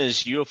thing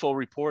is, UFO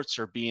reports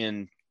are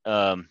being,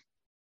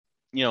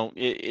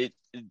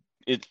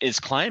 it's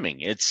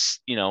climbing. It's,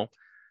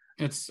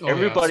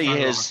 everybody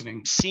has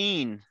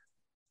seen,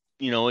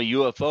 a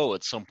UFO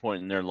at some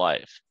point in their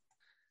life.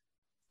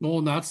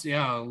 Well, that's,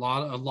 a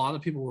lot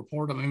of people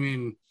report them. I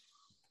mean,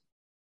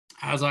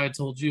 as I had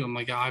told you, I'm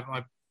like,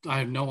 I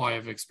know I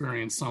have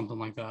experienced something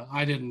like that.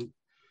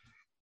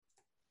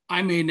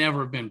 I may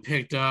never have been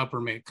picked up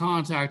or made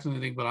contact or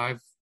anything, but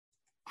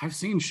I've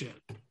seen shit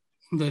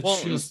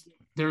that's just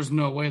there's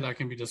no way that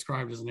can be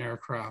described as an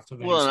aircraft of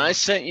any Well, and I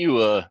sort. sent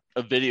you a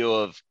video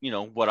of,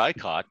 what I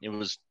caught. It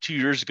was 2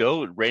 years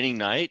ago, raining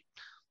night,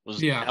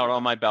 was Yeah. out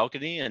on my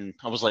balcony, and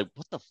I was like,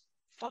 what the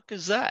fuck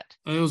is that?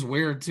 It was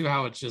weird too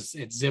how it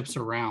zips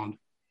around.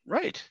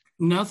 Right.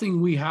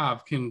 Nothing we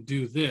have can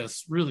do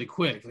this really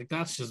quick. Like,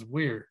 that's just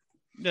weird.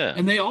 Yeah.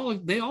 And they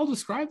all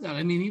describe that.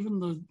 I mean, even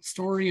the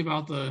story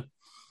about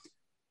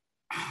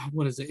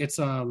what is it? It's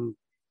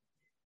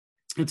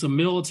a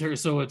military,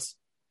 so it's,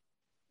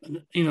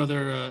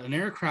 they're an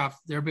aircraft.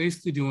 They're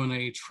basically doing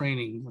a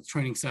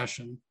training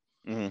session.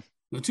 Mm-hmm.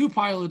 The two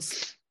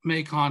pilots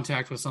make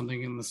contact with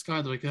something in the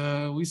sky. They're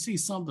like, we see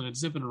something. It's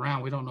zipping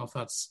around. We don't know if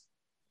that's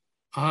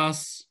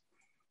us.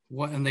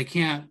 What? And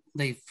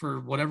they for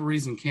whatever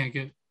reason can't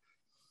get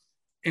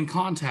in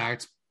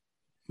contact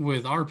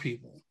with our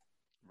people.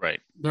 Right.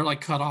 They're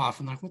like cut off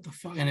and like, what the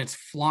fuck? And it's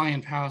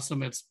flying past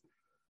them. It's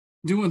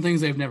doing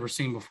things they've never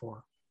seen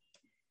before.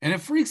 And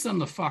it freaks them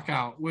the fuck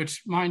out,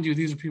 which, mind you,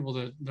 these are people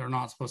that they're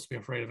not supposed to be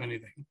afraid of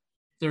anything.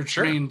 They're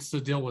trained to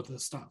deal with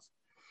this stuff.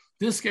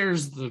 This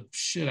scares the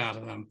shit out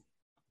of them.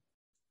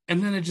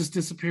 And then it just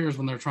disappears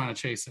when they're trying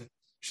to chase it.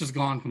 It's just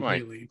gone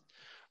completely. Right.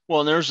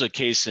 Well, there's a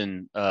case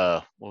in,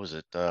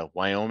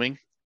 Wyoming,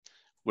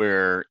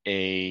 where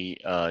a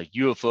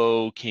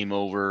UFO came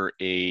over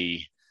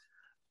a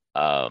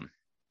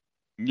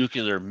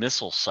nuclear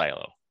missile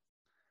silo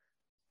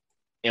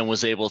and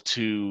was able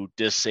to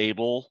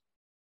disable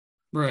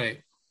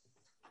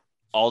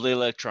all the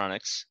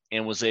electronics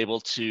and was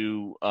able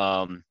to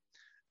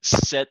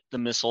set the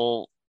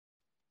missile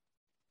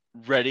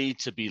ready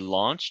to be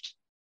launched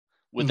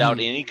without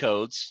any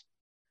codes.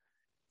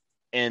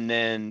 And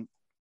then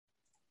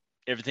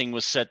everything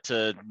was set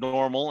to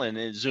normal and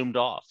it zoomed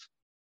off.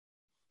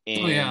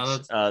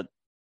 And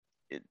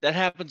that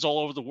happens all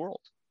over the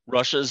world.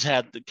 Russia's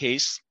had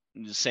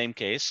the same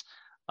case.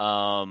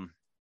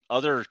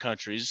 Other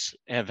countries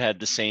have had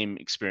the same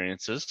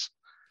experiences.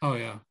 Oh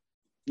yeah.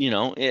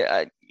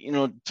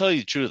 To tell you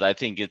the truth, I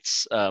think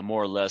it's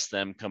more or less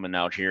them coming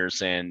out here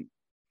saying,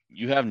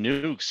 you have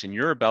nukes and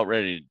you're about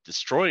ready to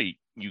destroy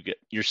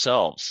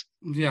yourselves.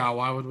 Yeah.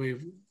 Why would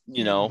we,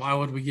 why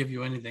would we give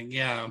you anything?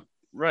 Yeah.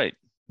 Right.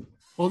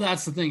 Well,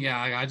 that's the thing.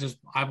 Yeah.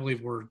 I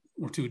believe we're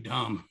too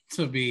dumb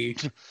to be.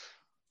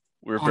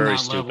 We're very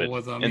stupid level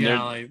with them.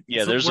 And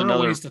there's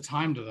another waste of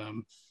time to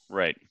them.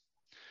 Right.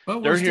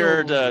 But they're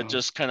here to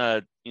just kind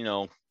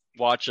of,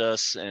 watch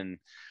us. And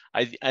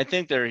I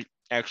think they're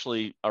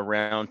actually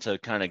around to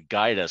kind of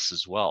guide us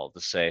as well, to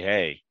say,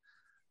 hey,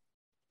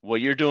 what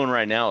you're doing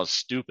right now is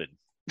stupid.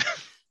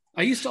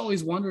 I used to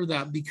always wonder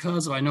that,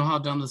 because I know how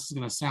dumb this is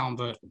going to sound,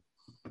 but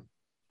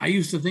I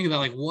used to think of that,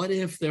 like, what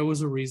if there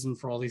was a reason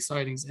for all these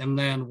sightings? And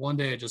then one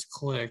day it just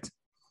clicked.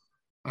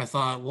 I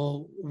thought,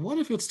 well, what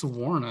if it's to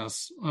warn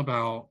us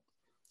about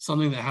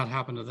something that had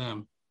happened to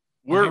them?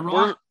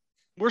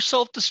 We're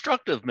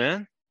self-destructive,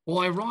 man. Well,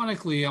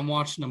 ironically, I'm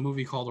watching a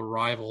movie called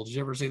Arrival. Did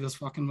you ever see this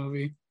fucking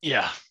movie?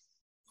 Yeah.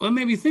 Well, it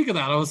made me think of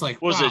that. I was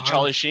like, was it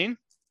Charlie Sheen?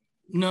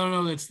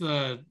 No, it's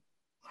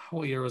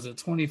what year was it?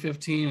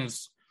 2015.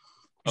 It's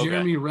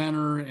Jeremy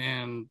Renner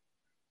and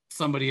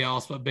somebody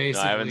else, but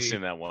basically, I haven't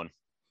seen that one.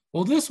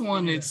 Well, this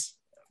one, it's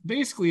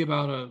basically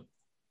about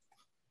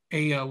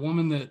a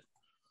woman that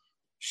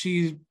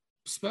she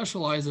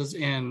specializes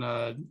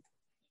in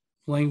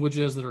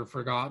languages that are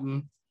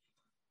forgotten.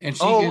 And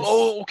she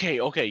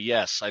okay.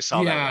 Yes, I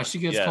saw that. Yeah, she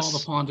gets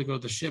called upon to go to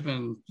the ship,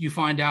 and you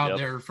find out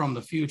they're from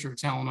the future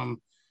telling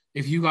them,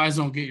 if you guys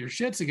don't get your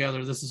shit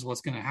together, this is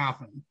what's going to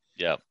happen.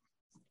 Yep.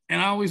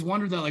 And I always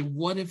wondered that, like,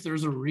 what if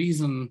there's a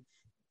reason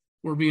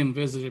we're being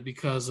visited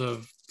because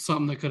of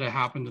something that could have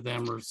happened to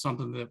them, or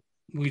something that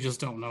we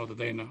just don't know that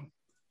they know?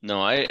 No,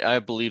 I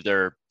believe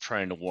they're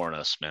trying to warn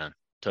us, man.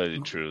 Tell you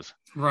the truth.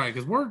 Right,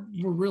 because we're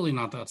really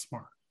not that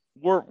smart.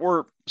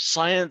 We're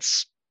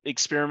science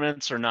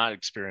experiments, or not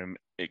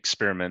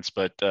experiments,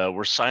 but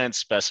we're science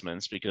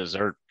specimens, because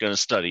they're going to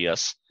study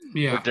us.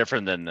 Yeah. We're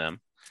different than them.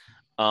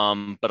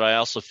 But I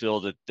also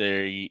feel that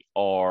they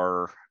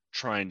are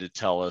trying to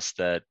tell us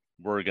that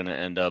we're going to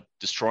end up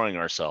destroying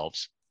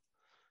ourselves.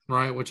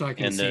 Right, which I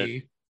can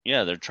see.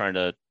 Yeah, they're trying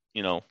to,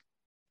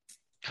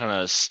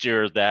 kind of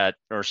steer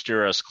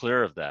us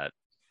clear of that.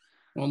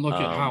 Well, look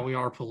at how we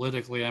are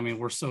politically. I mean,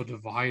 we're so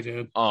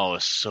divided. Oh,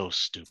 it's so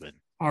stupid.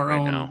 Our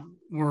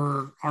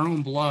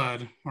own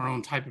blood, our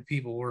own type of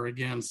people, we're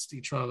against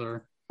each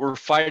other. We're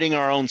fighting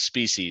our own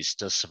species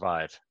to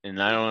survive,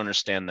 and I don't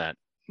understand that.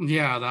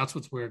 Yeah, that's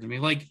what's weird to me.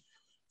 Like,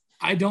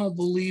 I don't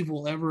believe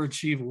we'll ever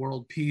achieve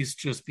world peace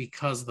just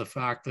because of the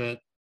fact that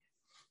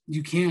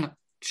you can't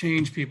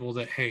change people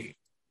that hate.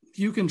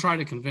 You can try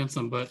to convince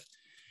them, but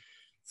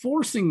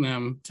forcing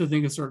them to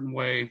think a certain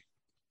way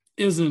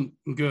isn't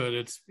good.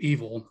 It's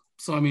evil.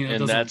 So, I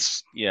mean,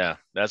 that's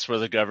where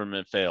the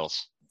government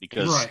fails,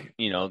 because,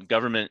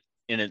 government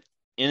in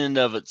and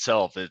of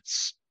itself,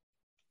 it's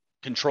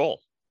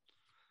control.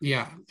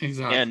 Yeah,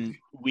 exactly. And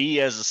we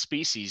as a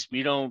species,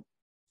 we're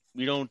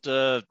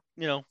not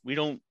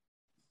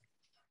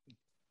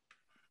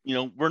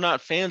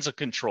fans of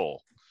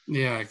control.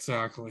 Yeah,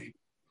 exactly.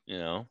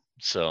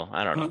 So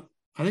I don't know.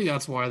 I think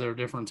that's why they're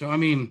different too. I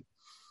mean,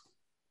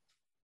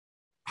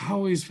 I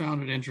always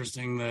found it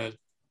interesting that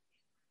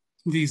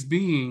these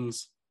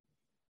beings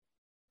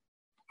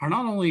are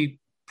not only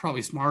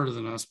probably smarter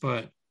than us,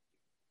 but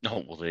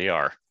No, well, they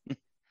are.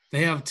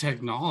 they have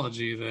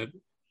technology that,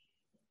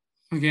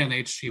 again,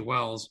 H.G.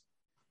 Wells,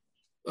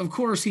 of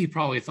course, he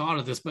probably thought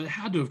of this, but it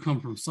had to have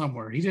come from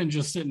somewhere. He didn't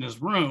just sit in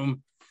his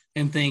room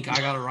and think, I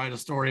got to write a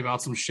story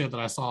about some shit that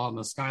I saw in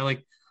the sky.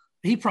 Like,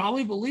 he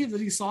probably believed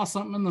that he saw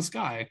something in the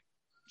sky.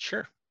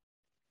 Sure.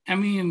 I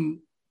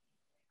mean,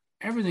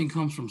 everything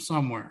comes from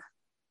somewhere.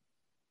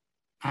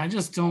 I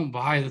just don't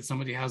buy that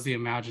somebody has the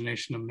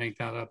imagination to make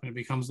that up and it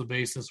becomes the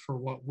basis for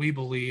what we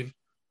believe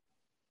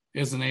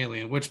is an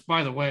alien, which,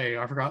 by the way,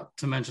 I forgot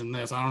to mention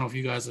this. I don't know if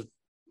you guys have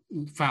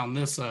found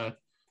this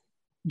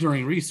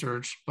during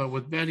research, but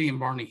with Betty and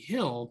Barney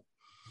Hill,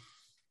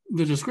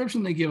 the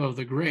description they give of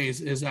the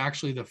Greys is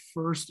actually the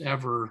first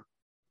ever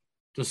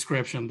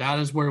description. That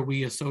is where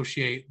we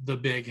associate the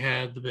big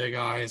head, the big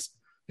eyes.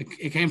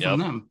 It came from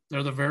them.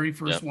 They're the very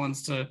first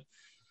ones to,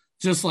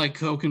 just like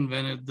Coke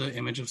invented the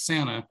image of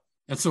Santa.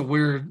 That's a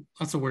weird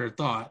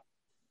thought.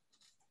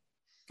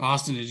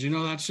 Austin, did you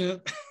know that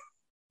shit?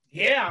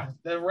 Yeah,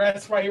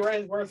 that's why he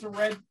wears a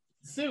red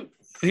suit.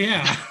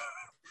 Yeah.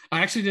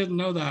 I actually didn't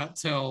know that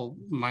till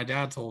my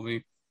dad told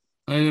me.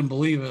 I didn't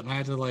believe it. And I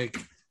had to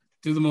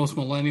do the most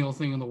millennial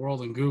thing in the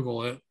world and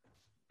Google it.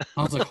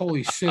 I was like,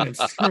 holy shit,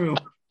 it's true.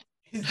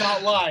 He's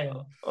not lying.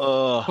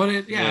 But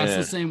it's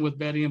the same with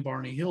Betty and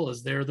Barney Hill,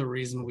 is they're the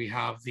reason we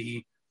have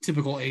the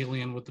typical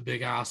alien with the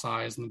big ass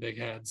eyes and the big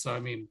head. So, I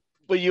mean.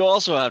 But you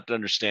also have to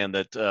understand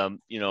that,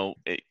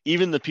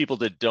 even the people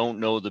that don't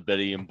know the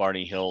Betty and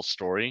Barney Hill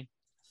story,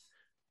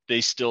 they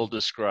still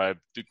describe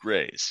the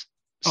Greys.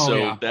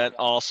 That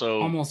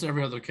also almost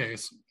every other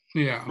case.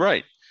 Yeah.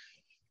 Right.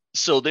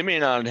 So they may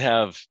not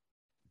have,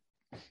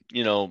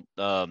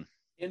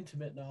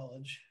 intimate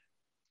knowledge.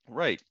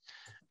 Right.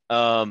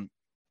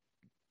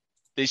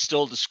 They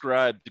still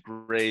describe the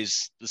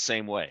Greys the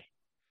same way.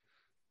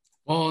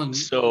 Well, and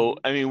so,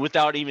 I mean,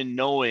 without even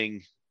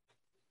knowing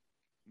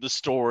the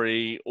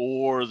story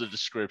or the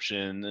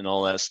description and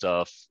all that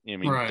stuff, I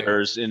mean,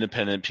 there's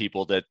independent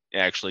people that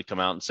actually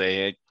come out and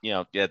say,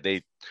 hey,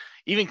 they,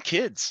 even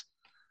kids,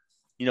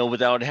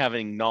 without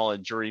having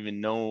knowledge or even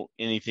know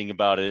anything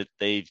about it,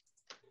 they've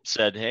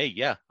said, hey,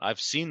 yeah, I've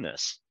seen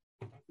this.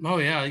 Oh,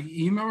 yeah.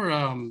 You remember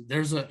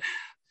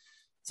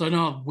so I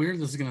know how weird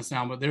this is going to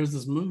sound, but there's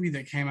this movie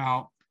that came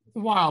out a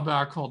while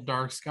back called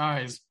Dark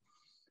Skies.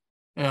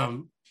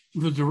 The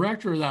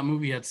director of that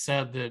movie had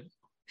said that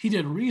he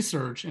did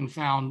research and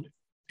found,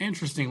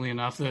 interestingly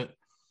enough, that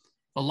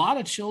a lot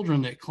of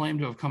children that claim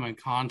to have come in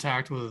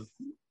contact with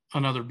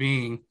another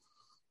being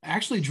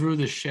actually drew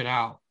this shit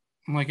out,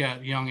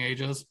 at young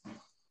ages.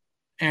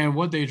 And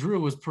what they drew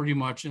was pretty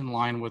much in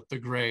line with the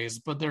Greys,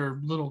 but they're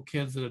little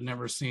kids that had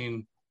never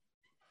seen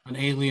an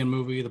alien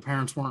movie. The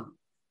parents weren't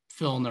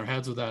filling their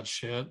heads with that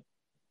shit.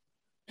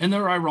 And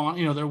they're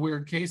ironic, they're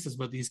weird cases,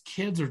 but these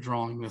kids are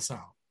drawing this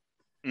out.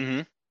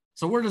 Mm-hmm.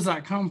 So where does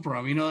that come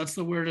from? That's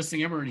the weirdest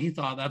thing ever. And he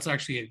thought that's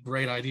actually a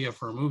great idea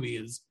for a movie,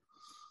 is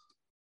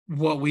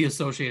what we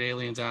associate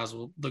aliens as,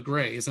 the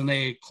Greys. And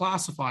they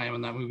classify them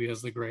in that movie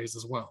as the Greys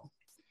as well.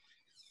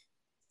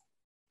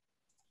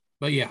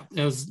 But yeah,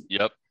 it's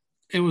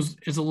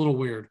a little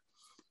weird.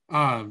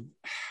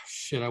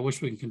 Shit, I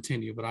wish we could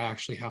continue, but I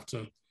actually have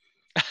to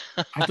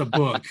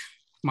book.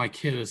 My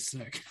kid is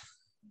sick.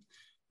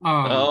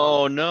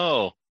 Oh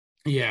no.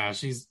 Yeah,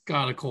 she's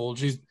got a cold.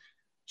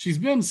 She's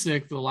been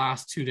sick the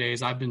last 2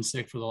 days. I've been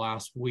sick for the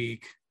last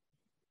week.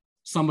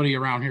 Somebody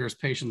around here is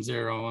patient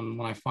zero, and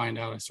when I find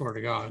out, I swear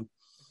to God.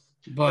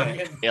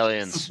 But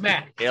aliens.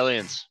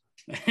 Aliens.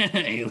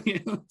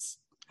 Aliens.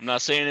 I'm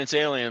not saying it's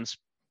aliens,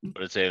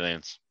 but it's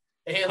aliens.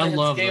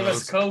 Aliens gave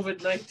us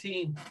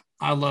COVID-19.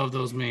 I love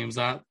those memes.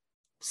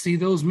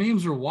 Those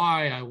memes are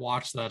why I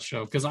watched that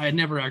show, because I had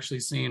never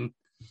actually seen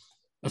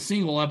a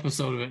single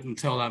episode of it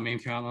until that meme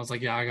came out. And I was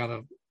like, yeah, I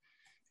gotta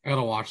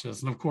watch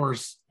this. And of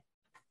course,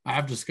 I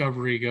have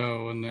Discovery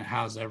Go, and it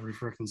has every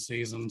freaking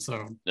season.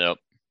 So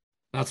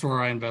that's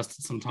where I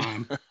invested some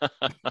time.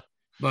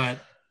 But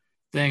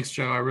thanks,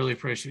 Joe. I really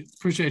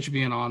appreciate you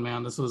being on,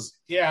 man. This was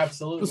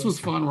absolutely. This was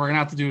fun. We're gonna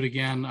have to do it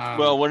again.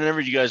 Well, whenever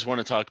you guys want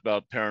to talk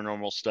about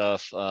paranormal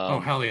stuff,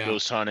 hell yeah,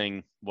 ghost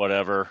hunting,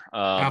 whatever,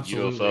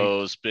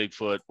 UFOs,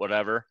 Bigfoot,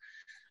 whatever,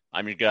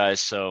 I'm your guys.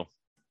 So,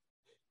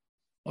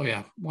 oh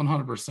yeah,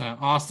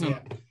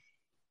 100%.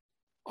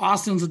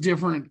 Austin's a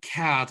different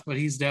cat, but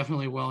he's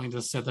definitely willing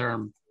to sit there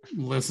and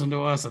listen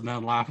to us and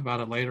then laugh about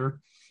it later.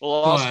 Well,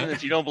 Austin,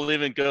 if you don't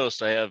believe in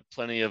ghosts, I have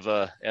plenty of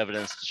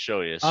evidence to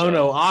show you. So. Oh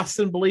no,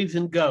 Austin believes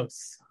in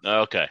ghosts.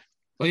 Okay.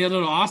 Well, yeah,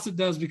 no, Austin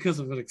does because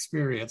of an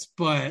experience,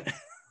 but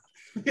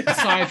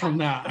aside from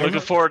that, looking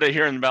forward to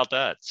hearing about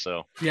that.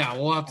 So yeah,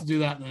 we'll have to do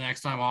that the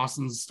next time.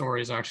 Austin's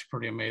story is actually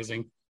pretty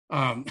amazing.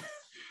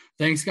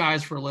 Thanks,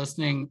 guys, for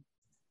listening.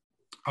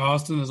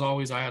 Austin, as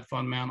always, I had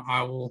fun, man.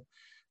 I will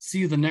see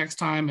you the next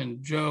time,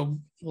 and Joe,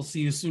 we'll see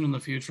you soon in the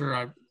future.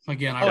 I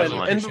really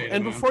appreciate it.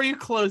 And before you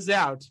close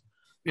out,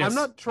 Yes. I'm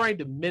not trying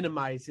to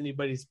minimize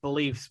anybody's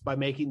beliefs by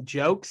making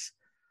jokes.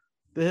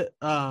 Here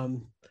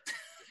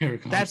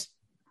it comes.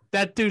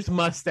 That dude's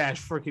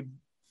mustache freaking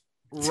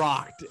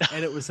rocked,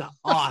 and it was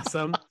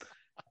awesome.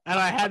 And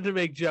I had to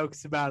make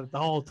jokes about it the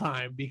whole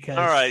time because.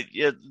 All right,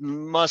 yeah,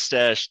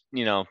 mustache.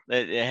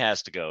 It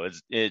has to go.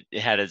 It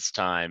had its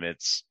time.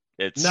 It's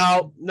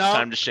no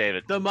time to shave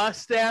it. The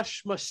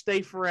mustache must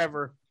stay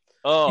forever.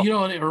 Oh,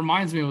 It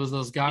reminds me of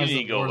those guys You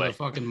need that to go wore away. the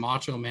fucking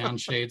Macho Man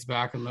shades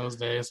back in those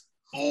days.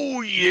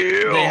 oh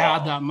yeah. They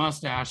had that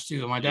mustache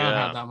too. My dad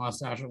Yeah. had that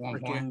mustache at one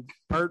point. Freaking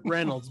Burt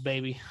Reynolds,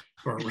 baby.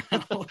 Burt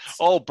Reynolds.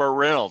 Oh, Burt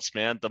Reynolds,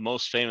 man, the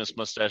most famous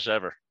mustache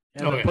ever.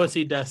 And Oh, the yeah.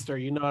 pussy duster.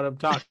 You know what I'm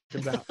talking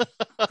about.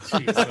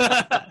 Jesus.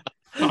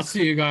 I'll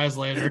see you guys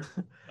later.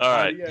 All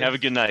right, Yes. have a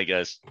good night,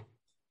 guys.